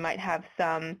population, and might have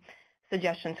some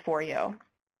suggestions for you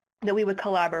that we would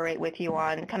collaborate with you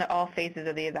on kind of all phases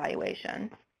of the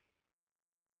evaluation.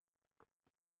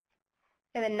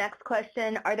 And the next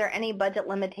question, are there any budget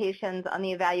limitations on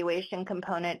the evaluation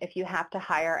component if you have to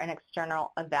hire an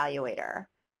external evaluator?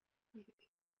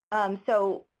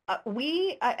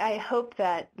 I hope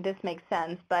that this makes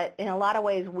sense, but in a lot of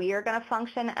ways we are going to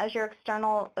function as your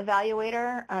external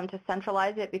evaluator to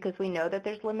centralize it, because we know that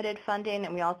there's limited funding,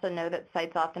 and we also know that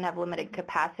sites often have limited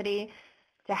capacity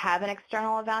to have an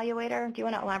external evaluator. Do you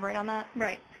want to elaborate on that?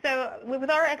 Right. So with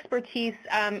our expertise,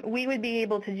 we would be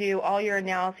able to do all your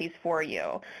analyses for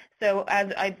you. So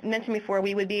as I mentioned before,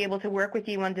 we would be able to work with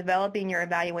you on developing your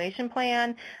evaluation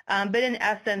plan, but in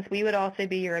essence, we would also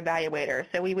be your evaluator.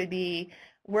 So we would be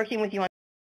working with you on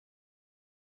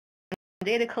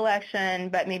data collection,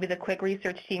 but maybe the quick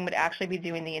research team would actually be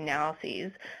doing the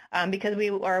analyses because we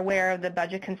are aware of the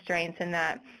budget constraints and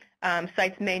that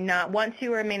sites may not want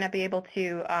to or may not be able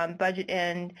to budget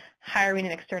in hiring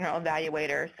an external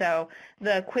evaluator. So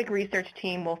the quick research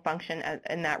team will function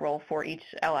in that role for each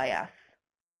LIS.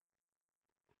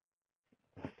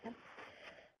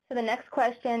 So the next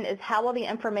question is, how will the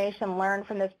information learned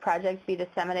from this project be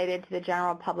disseminated to the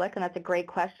general public? And that's a great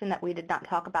question that we did not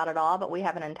talk about at all, but we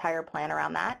have an entire plan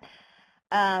around that.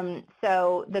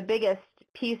 So the biggest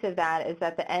piece of that is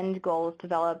that the end goal is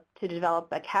to develop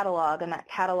a catalog, and that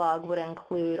catalog would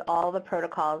include all the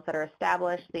protocols that are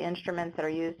established, the instruments that are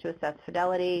used to assess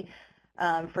fidelity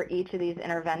for each of these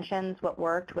interventions, what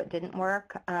worked, what didn't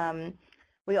work.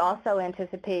 We also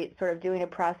anticipate sort of doing a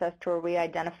process to where we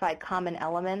identify common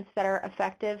elements that are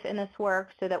effective in this work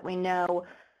so that we know,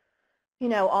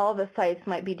 all of the sites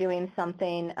might be doing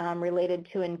something related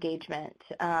to engagement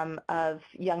of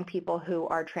young people who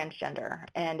are transgender.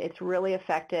 And it's really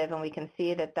effective, and we can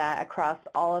see that across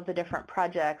all of the different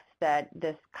projects that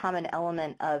this common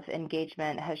element of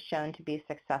engagement has shown to be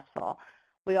successful.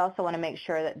 We also want to make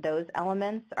sure that those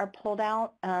elements are pulled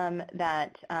out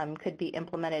that could be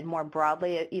implemented more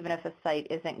broadly, even if a site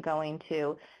isn't going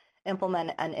to implement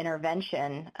an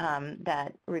intervention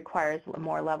that requires a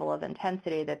more level of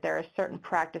intensity, that there are certain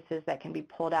practices that can be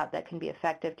pulled out that can be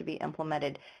effective to be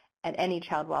implemented at any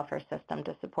child welfare system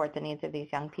to support the needs of these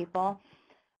young people.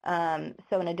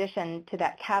 So in addition to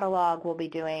that catalog, we'll be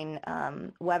doing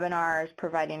webinars,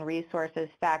 providing resources,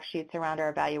 fact sheets around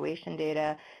our evaluation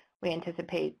data. We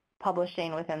anticipate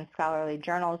publishing within scholarly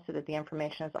journals so that the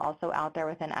information is also out there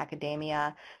within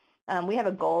academia. We have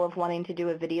a goal of wanting to do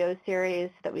a video series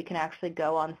so that we can actually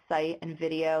go on site and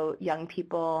video young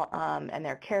people and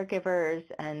their caregivers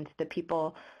and the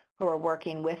people who are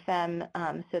working with them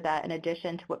so that in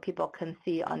addition to what people can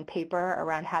see on paper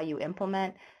around how you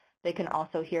implement, they can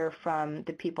also hear from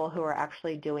the people who are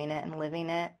actually doing it and living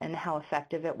it and how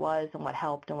effective it was and what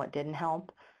helped and what didn't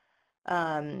help.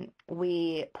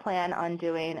 We plan on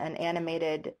doing an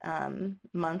animated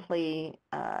monthly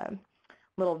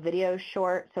little video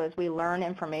short. So as we learn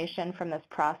information from this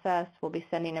process, we'll be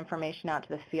sending information out to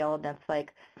the field. And it's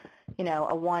like,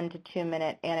 a 1 to 2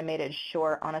 minute animated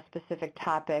short on a specific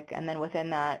topic. And then within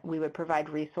that, we would provide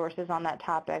resources on that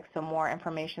topic. So more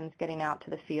information is getting out to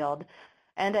the field.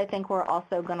 And I think we're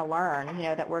also going to learn,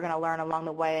 that we're going to learn along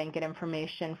the way and get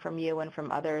information from you and from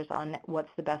others on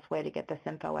what's the best way to get this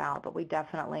info out. But we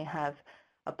definitely have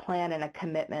a plan and a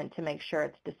commitment to make sure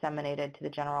it's disseminated to the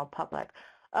general public.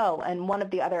 Oh, and one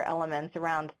of the other elements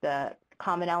around the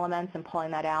common elements and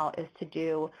pulling that out is to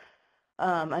do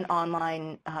an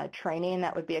online training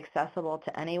that would be accessible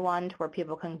to anyone to where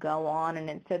people can go on.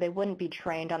 And so they wouldn't be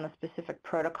trained on the specific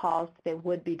protocols. They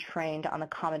would be trained on the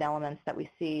common elements that we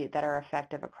see that are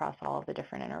effective across all of the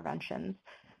different interventions.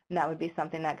 And that would be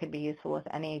something that could be useful with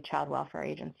any child welfare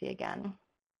agency again.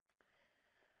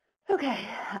 Okay,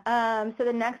 so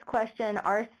the next question,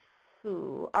 are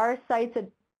sites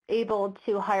able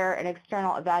to hire an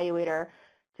external evaluator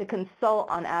to consult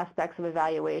on aspects of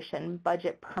evaluation,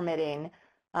 budget permitting,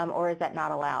 or is that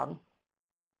not allowed?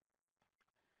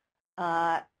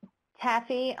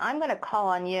 Taffy, I'm going to call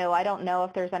on you. I don't know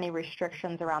if there's any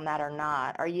restrictions around that or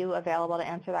not. Are you available to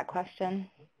answer that question?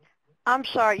 I'm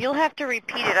sorry, you'll have to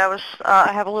repeat it.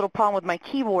 I have a little problem with my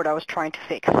keyboard I was trying to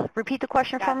fix. Repeat the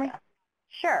question for me?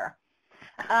 Sure.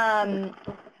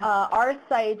 Are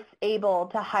sites able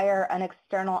to hire an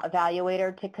external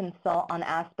evaluator to consult on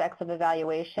aspects of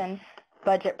evaluation,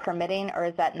 budget permitting, or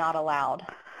is that not allowed?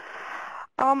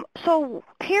 So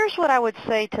here's what I would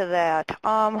say to that.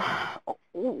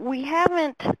 We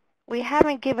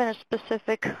haven't given a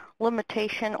specific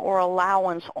limitation or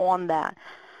allowance on that.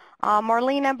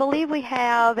 Marlene, I believe we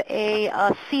have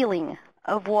a ceiling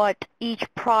of what each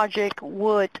project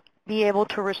would be able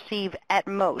to receive at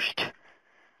most.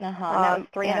 And that was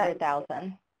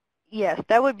 $300,000. Yes,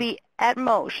 that would be at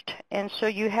most. And so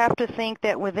you have to think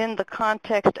that within the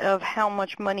context of how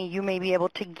much money you may be able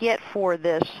to get for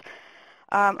this,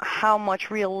 how much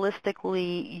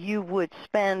realistically you would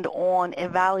spend on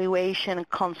evaluation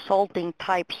consulting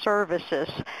type services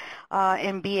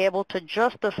and be able to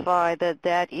justify that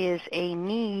that is a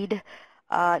need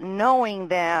knowing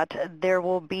that there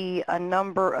will be a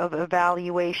number of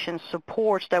evaluation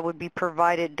supports that would be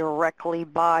provided directly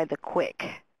by the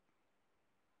QIC.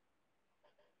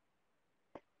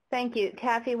 Thank you.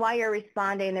 Kathy, while you're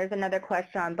responding, there's another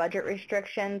question on budget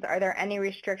restrictions. Are there any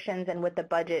restrictions in what the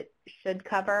budget should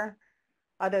cover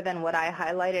other than what I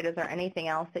highlighted? Is there anything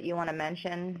else that you want to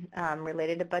mention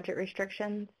related to budget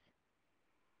restrictions?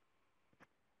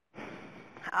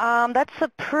 That's a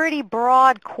pretty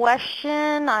broad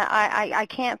question. I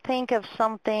can't think of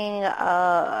something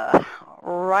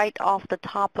right off the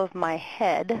top of my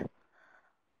head.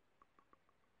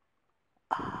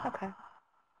 Okay.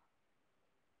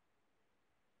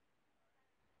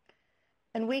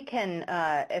 And we can,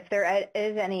 if there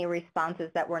is any responses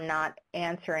that we're not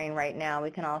answering right now, we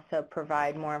can also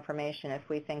provide more information if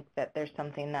we think that there's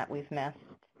something that we've missed.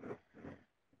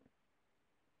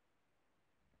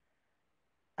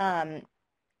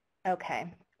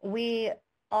 Okay. We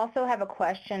also have a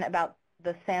question about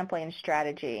the sampling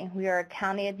strategy. We are a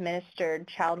county-administered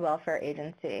child welfare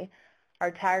agency.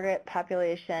 Our target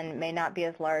population may not be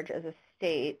as large as a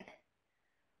state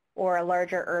or a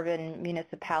larger urban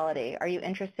municipality. Are you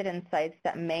interested in sites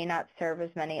that may not serve as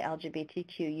many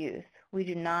LGBTQ youth? We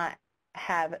do not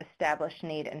have established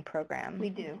need in programs. We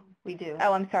do. We do.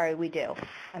 Oh, I'm sorry, we do.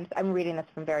 I'm reading this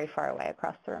from very far away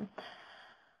across the room.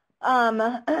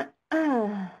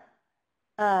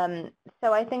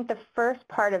 So I think the first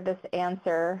part of this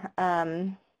answer,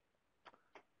 I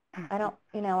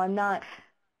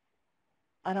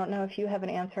don't know if you have an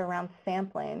answer around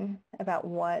sampling about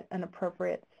what an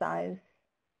appropriate size.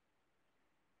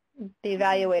 The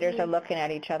evaluators are looking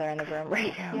at each other in the room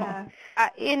right now.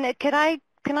 Yeah.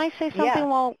 Can I say something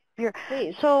while you're?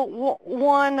 Please. So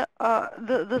one,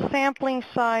 the sampling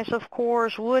size, of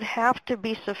course, would have to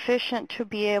be sufficient to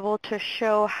be able to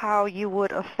show how you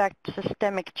would affect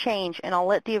systemic change, and I'll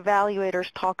let the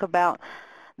evaluators talk about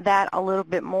that a little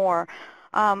bit more.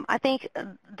 I think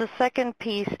the second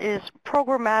piece is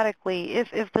programmatically,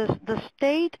 if the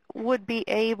state would be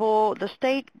able, the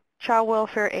state child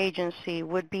welfare agency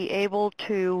would be able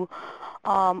to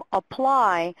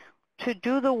apply to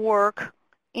do the work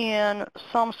in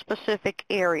some specific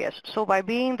areas. So by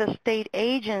being the state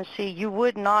agency, you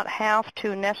would not have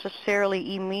to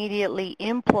necessarily immediately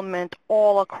implement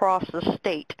all across the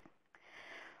state.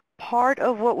 Part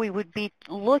of what we would be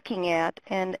looking at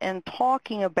and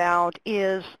talking about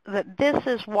is that this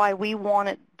is why we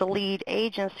wanted the lead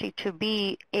agency to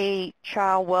be a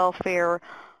child welfare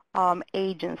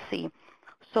agency,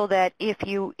 so that if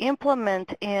you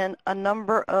implement in a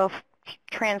number of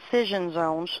transition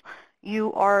zones,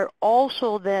 you are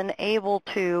also then able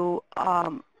to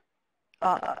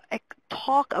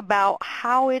talk about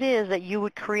how it is that you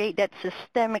would create that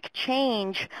systemic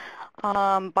change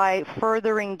by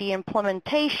furthering the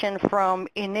implementation from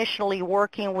initially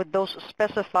working with those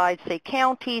specified, say,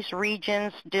 counties,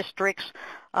 regions, districts,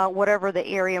 whatever the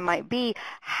area might be,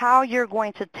 how you're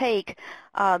going to take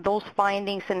those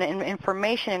findings and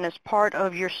information, and as part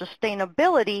of your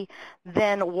sustainability,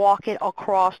 then walk it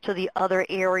across to the other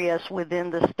areas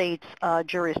within the state's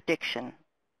jurisdiction.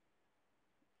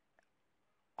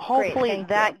 Hopefully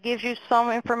that gives you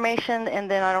some information, and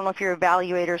then I don't know if your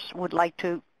evaluators would like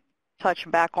to touch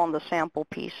back on the sample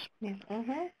piece. Yeah.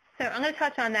 So I'm going to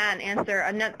touch on that and answer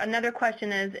another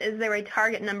question is there a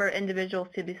target number of individuals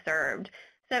to be served?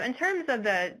 So in terms of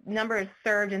the number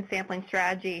served in sampling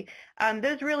strategy,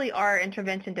 those really are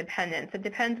intervention dependent. So it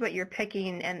depends what you're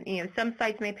picking, and some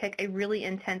sites may pick a really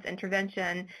intense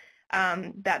intervention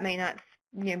that may not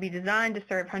be designed to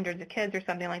serve hundreds of kids or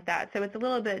something like that. So it's a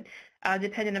little bit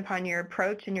dependent upon your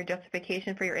approach and your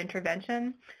justification for your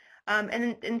intervention.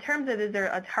 And in terms of is there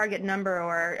a target number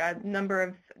or a number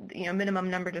of, minimum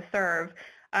number to serve,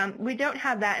 we don't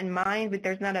have that in mind, but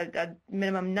there's not a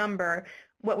minimum number.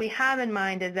 What we have in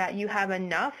mind is that you have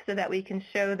enough so that we can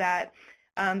show that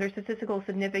there's statistical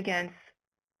significance.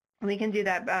 We can do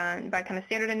that by kind of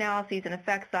standard analyses and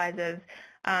effect sizes,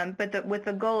 but with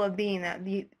the goal of being that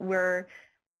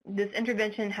this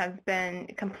intervention has been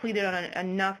completed on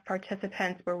enough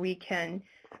participants where we can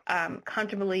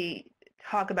comfortably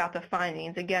talk about the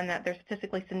findings, again, that they're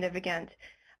statistically significant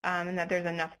and that there's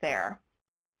enough there.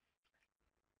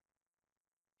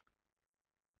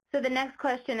 So the next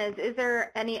question is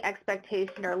there any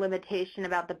expectation or limitation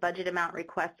about the budget amount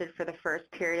requested for the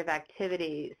first period of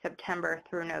activity, September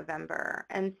through November?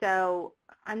 And so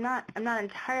I'm not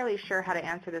entirely sure how to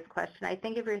answer this question. I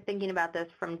think if you're thinking about this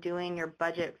from doing your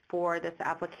budget for this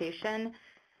application,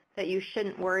 that you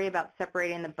shouldn't worry about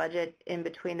separating the budget in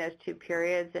between those two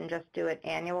periods and just do it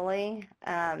annually.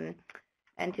 And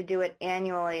and to do it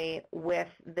annually with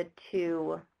the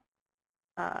two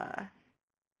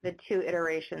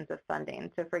iterations of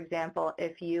funding. So for example,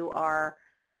 if you are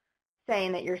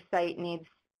saying that your site needs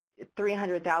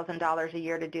 $300,000 a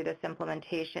year to do this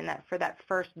implementation, that for that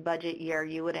first budget year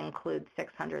you would include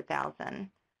 $600,000.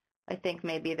 I think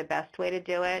may be the best way to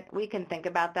do it. We can think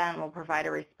about that and we'll provide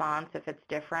a response if it's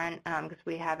different, because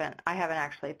I haven't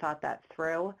actually thought that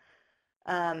through.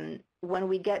 When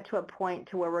we get to a point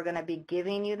to where we're going to be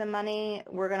giving you the money,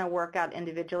 we're going to work out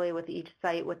individually with each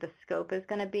site what the scope is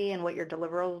going to be and what your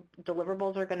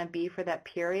deliverables are going to be for that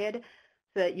period,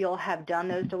 so that you'll have done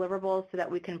those deliverables so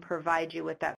that we can provide you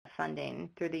with that funding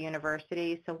through the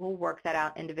university. So we'll work that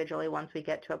out individually once we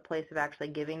get to a place of actually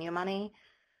giving you money.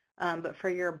 But for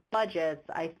your budgets,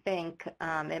 I think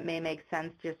it may make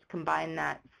sense to just combine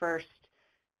that first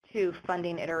two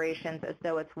funding iterations as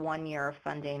though it's 1 year of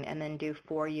funding, and then do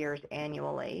 4 years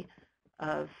annually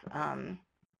of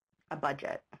a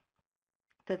budget.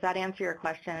 Does that answer your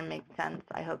question and make sense?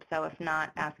 I hope so. If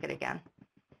not, ask it again.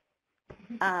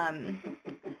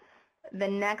 The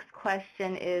next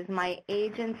question is, my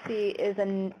agency is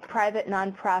a private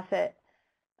nonprofit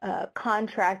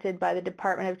contracted by the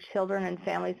Department of Children and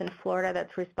Families in Florida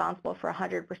that's responsible for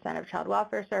 100% of child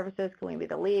welfare services. Can we be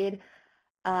the lead?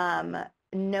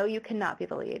 No, you cannot be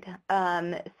the lead.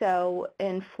 So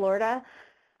in Florida,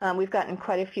 we've gotten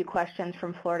quite a few questions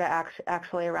from Florida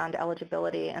actually around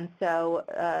eligibility, and so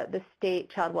the state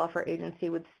child welfare agency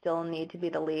would still need to be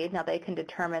the lead. Now they can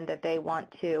determine that they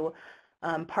want to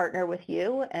partner with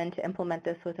you and to implement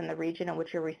this within the region in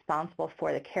which you're responsible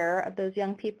for the care of those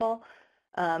young people,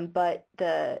 but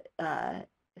the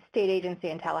state agency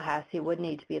in Tallahassee would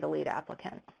need to be the lead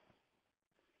applicant.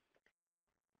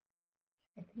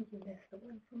 I think you missed the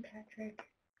one from Patrick.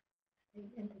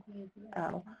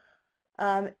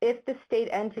 If the state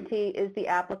entity is the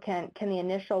applicant, can the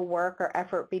initial work or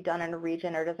effort be done in a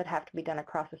region, or does it have to be done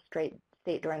across a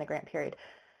state during the grant period?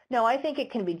 No, I think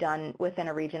it can be done within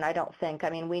a region. I don't think. I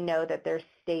mean, we know that there's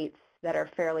states that are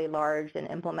fairly large, and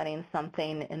implementing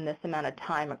something in this amount of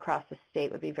time across the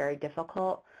state would be very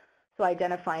difficult. So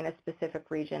identifying a specific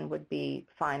region would be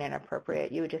fine and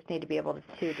appropriate. You would just need to be able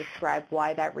to describe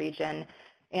why that region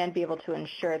and be able to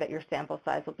ensure that your sample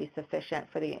size will be sufficient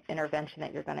for the intervention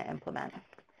that you're going to implement.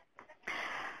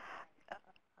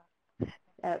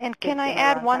 And can I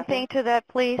add one thing to that,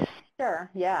 please? Sure,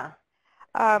 yeah.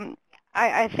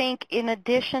 I think in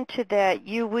addition to that,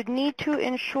 you would need to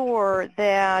ensure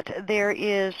that there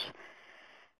is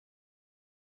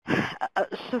a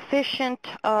sufficient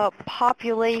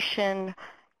population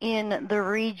in the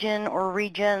region or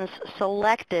regions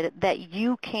selected that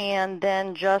you can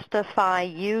then justify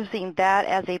using that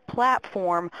as a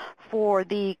platform for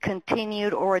the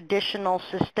continued or additional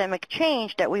systemic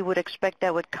change that we would expect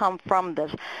that would come from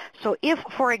this. So if,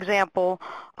 for example,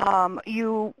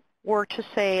 you were to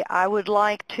say, I would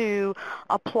like to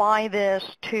apply this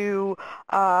to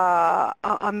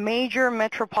a major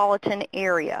metropolitan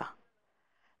area,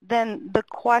 then the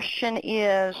question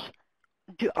is,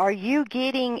 are you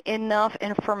getting enough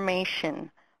information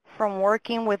from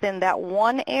working within that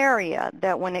one area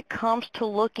that when it comes to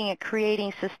looking at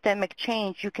creating systemic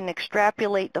change, you can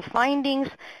extrapolate the findings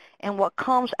and what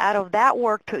comes out of that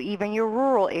work to even your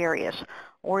rural areas,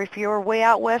 or if you're way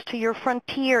out west to your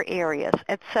frontier areas,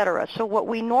 etc. So what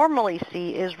we normally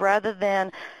see is, rather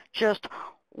than just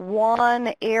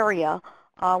one area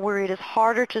where it is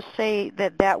harder to say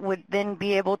that that would then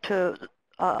be able to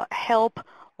help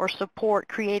or support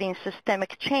creating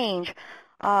systemic change,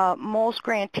 most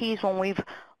grantees, when we've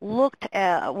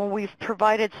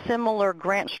provided similar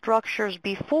grant structures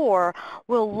before,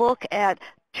 will look at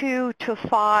 2 to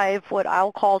 5 what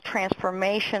I'll call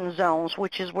transformation zones,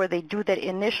 which is where they do that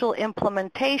initial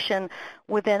implementation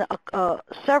within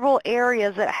several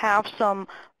areas that have some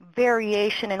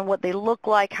variation in what they look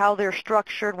like, how they're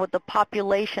structured, what the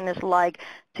population is like,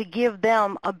 to give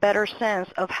them a better sense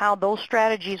of how those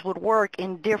strategies would work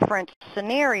in different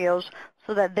scenarios,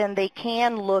 so that then they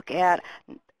can look at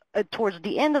towards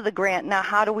the end of the grant, now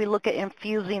how do we look at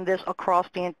infusing this across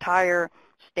the entire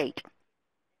state?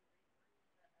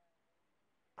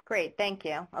 Great, thank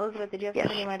you. Elizabeth, did you have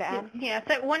something you wanted to add? Yeah,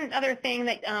 so one other thing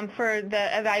that for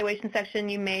the evaluation section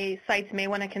sites may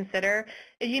want to consider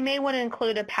is you may want to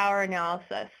include a power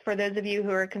analysis for those of you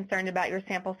who are concerned about your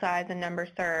sample size and number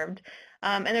served.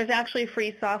 And there's actually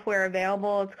free software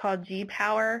available. It's called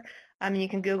G-Power. You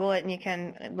can Google it and you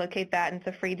can locate that, and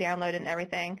it's a free download and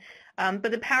everything.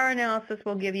 But the power analysis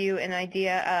will give you an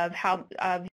idea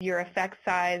of your effect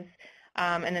size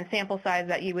and then sample size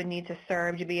that you would need to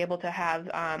serve to be able to have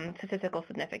statistical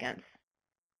significance.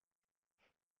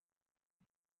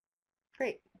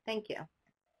 Great, thank you.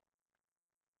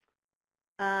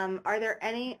 Are there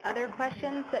any other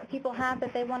questions that people have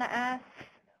that they want to ask?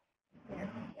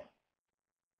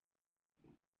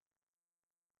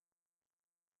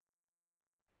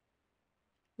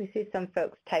 We see some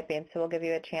folks typing, so we'll give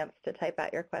you a chance to type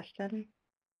out your question.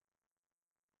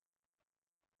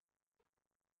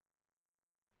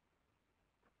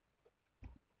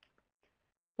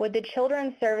 Would the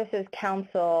Children's Services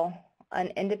Council, an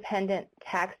independent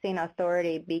taxing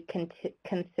authority, be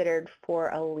considered for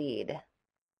a lead?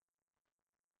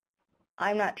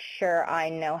 I'm not sure I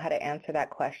know how to answer that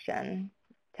question.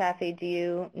 Taffy, do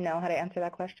you know how to answer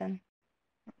that question?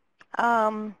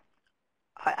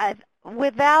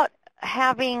 Without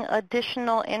having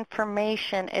additional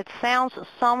information, it sounds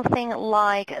something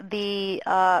like the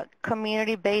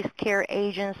community-based care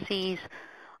agencies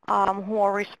who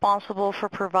are responsible for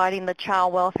providing the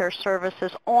child welfare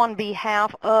services on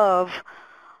behalf of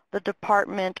the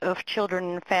Department of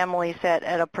Children and Families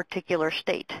at a particular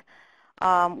state,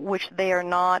 which they are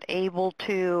not able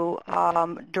to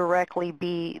directly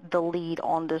be the lead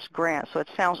on this grant. So it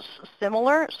sounds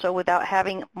similar. So without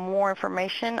having more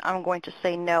information, I'm going to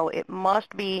say no. It must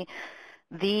be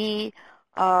the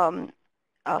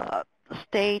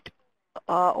state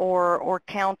or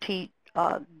county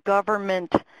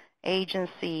government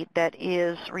agency that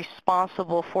is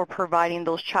responsible for providing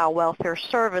those child welfare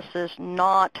services,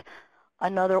 not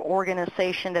another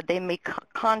organization that they may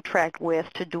contract with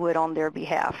to do it on their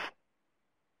behalf.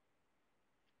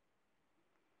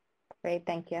 Great,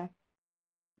 thank you.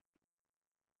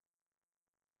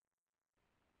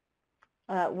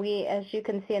 As you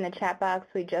can see in the chat box,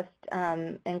 we just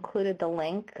included the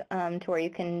link to where you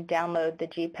can download the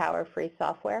G-Power free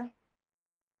software.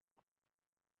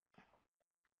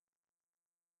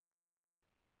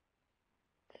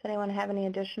 Does anyone have any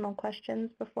additional questions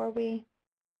before we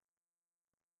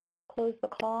close the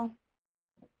call?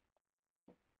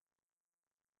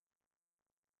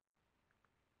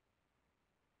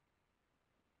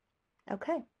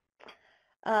 Okay.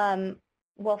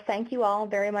 Well, thank you all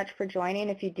very much for joining.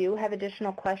 If you do have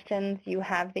additional questions, you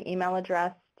have the email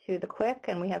address to the QIC,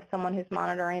 and we have someone who's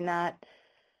monitoring that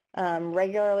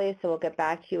regularly, so we'll get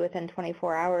back to you within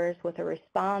 24 hours with a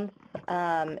response.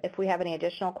 If we have any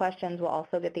additional questions, we'll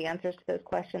also get the answers to those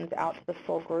questions out to the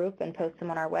full group and post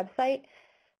them on our website.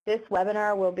 This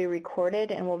webinar will be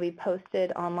recorded and will be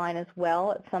posted online as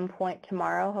well at some point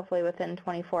tomorrow, hopefully within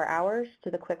 24 hours,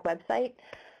 to the QIC website.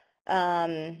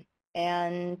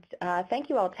 Thank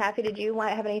you all. Taffy, did you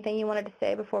have anything you wanted to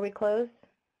say before we close?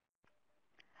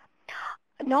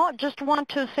 No, just want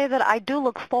to say that I do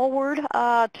look forward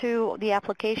to the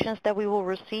applications that we will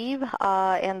receive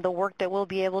and the work that we'll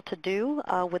be able to do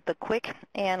with the QIC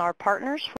and our partners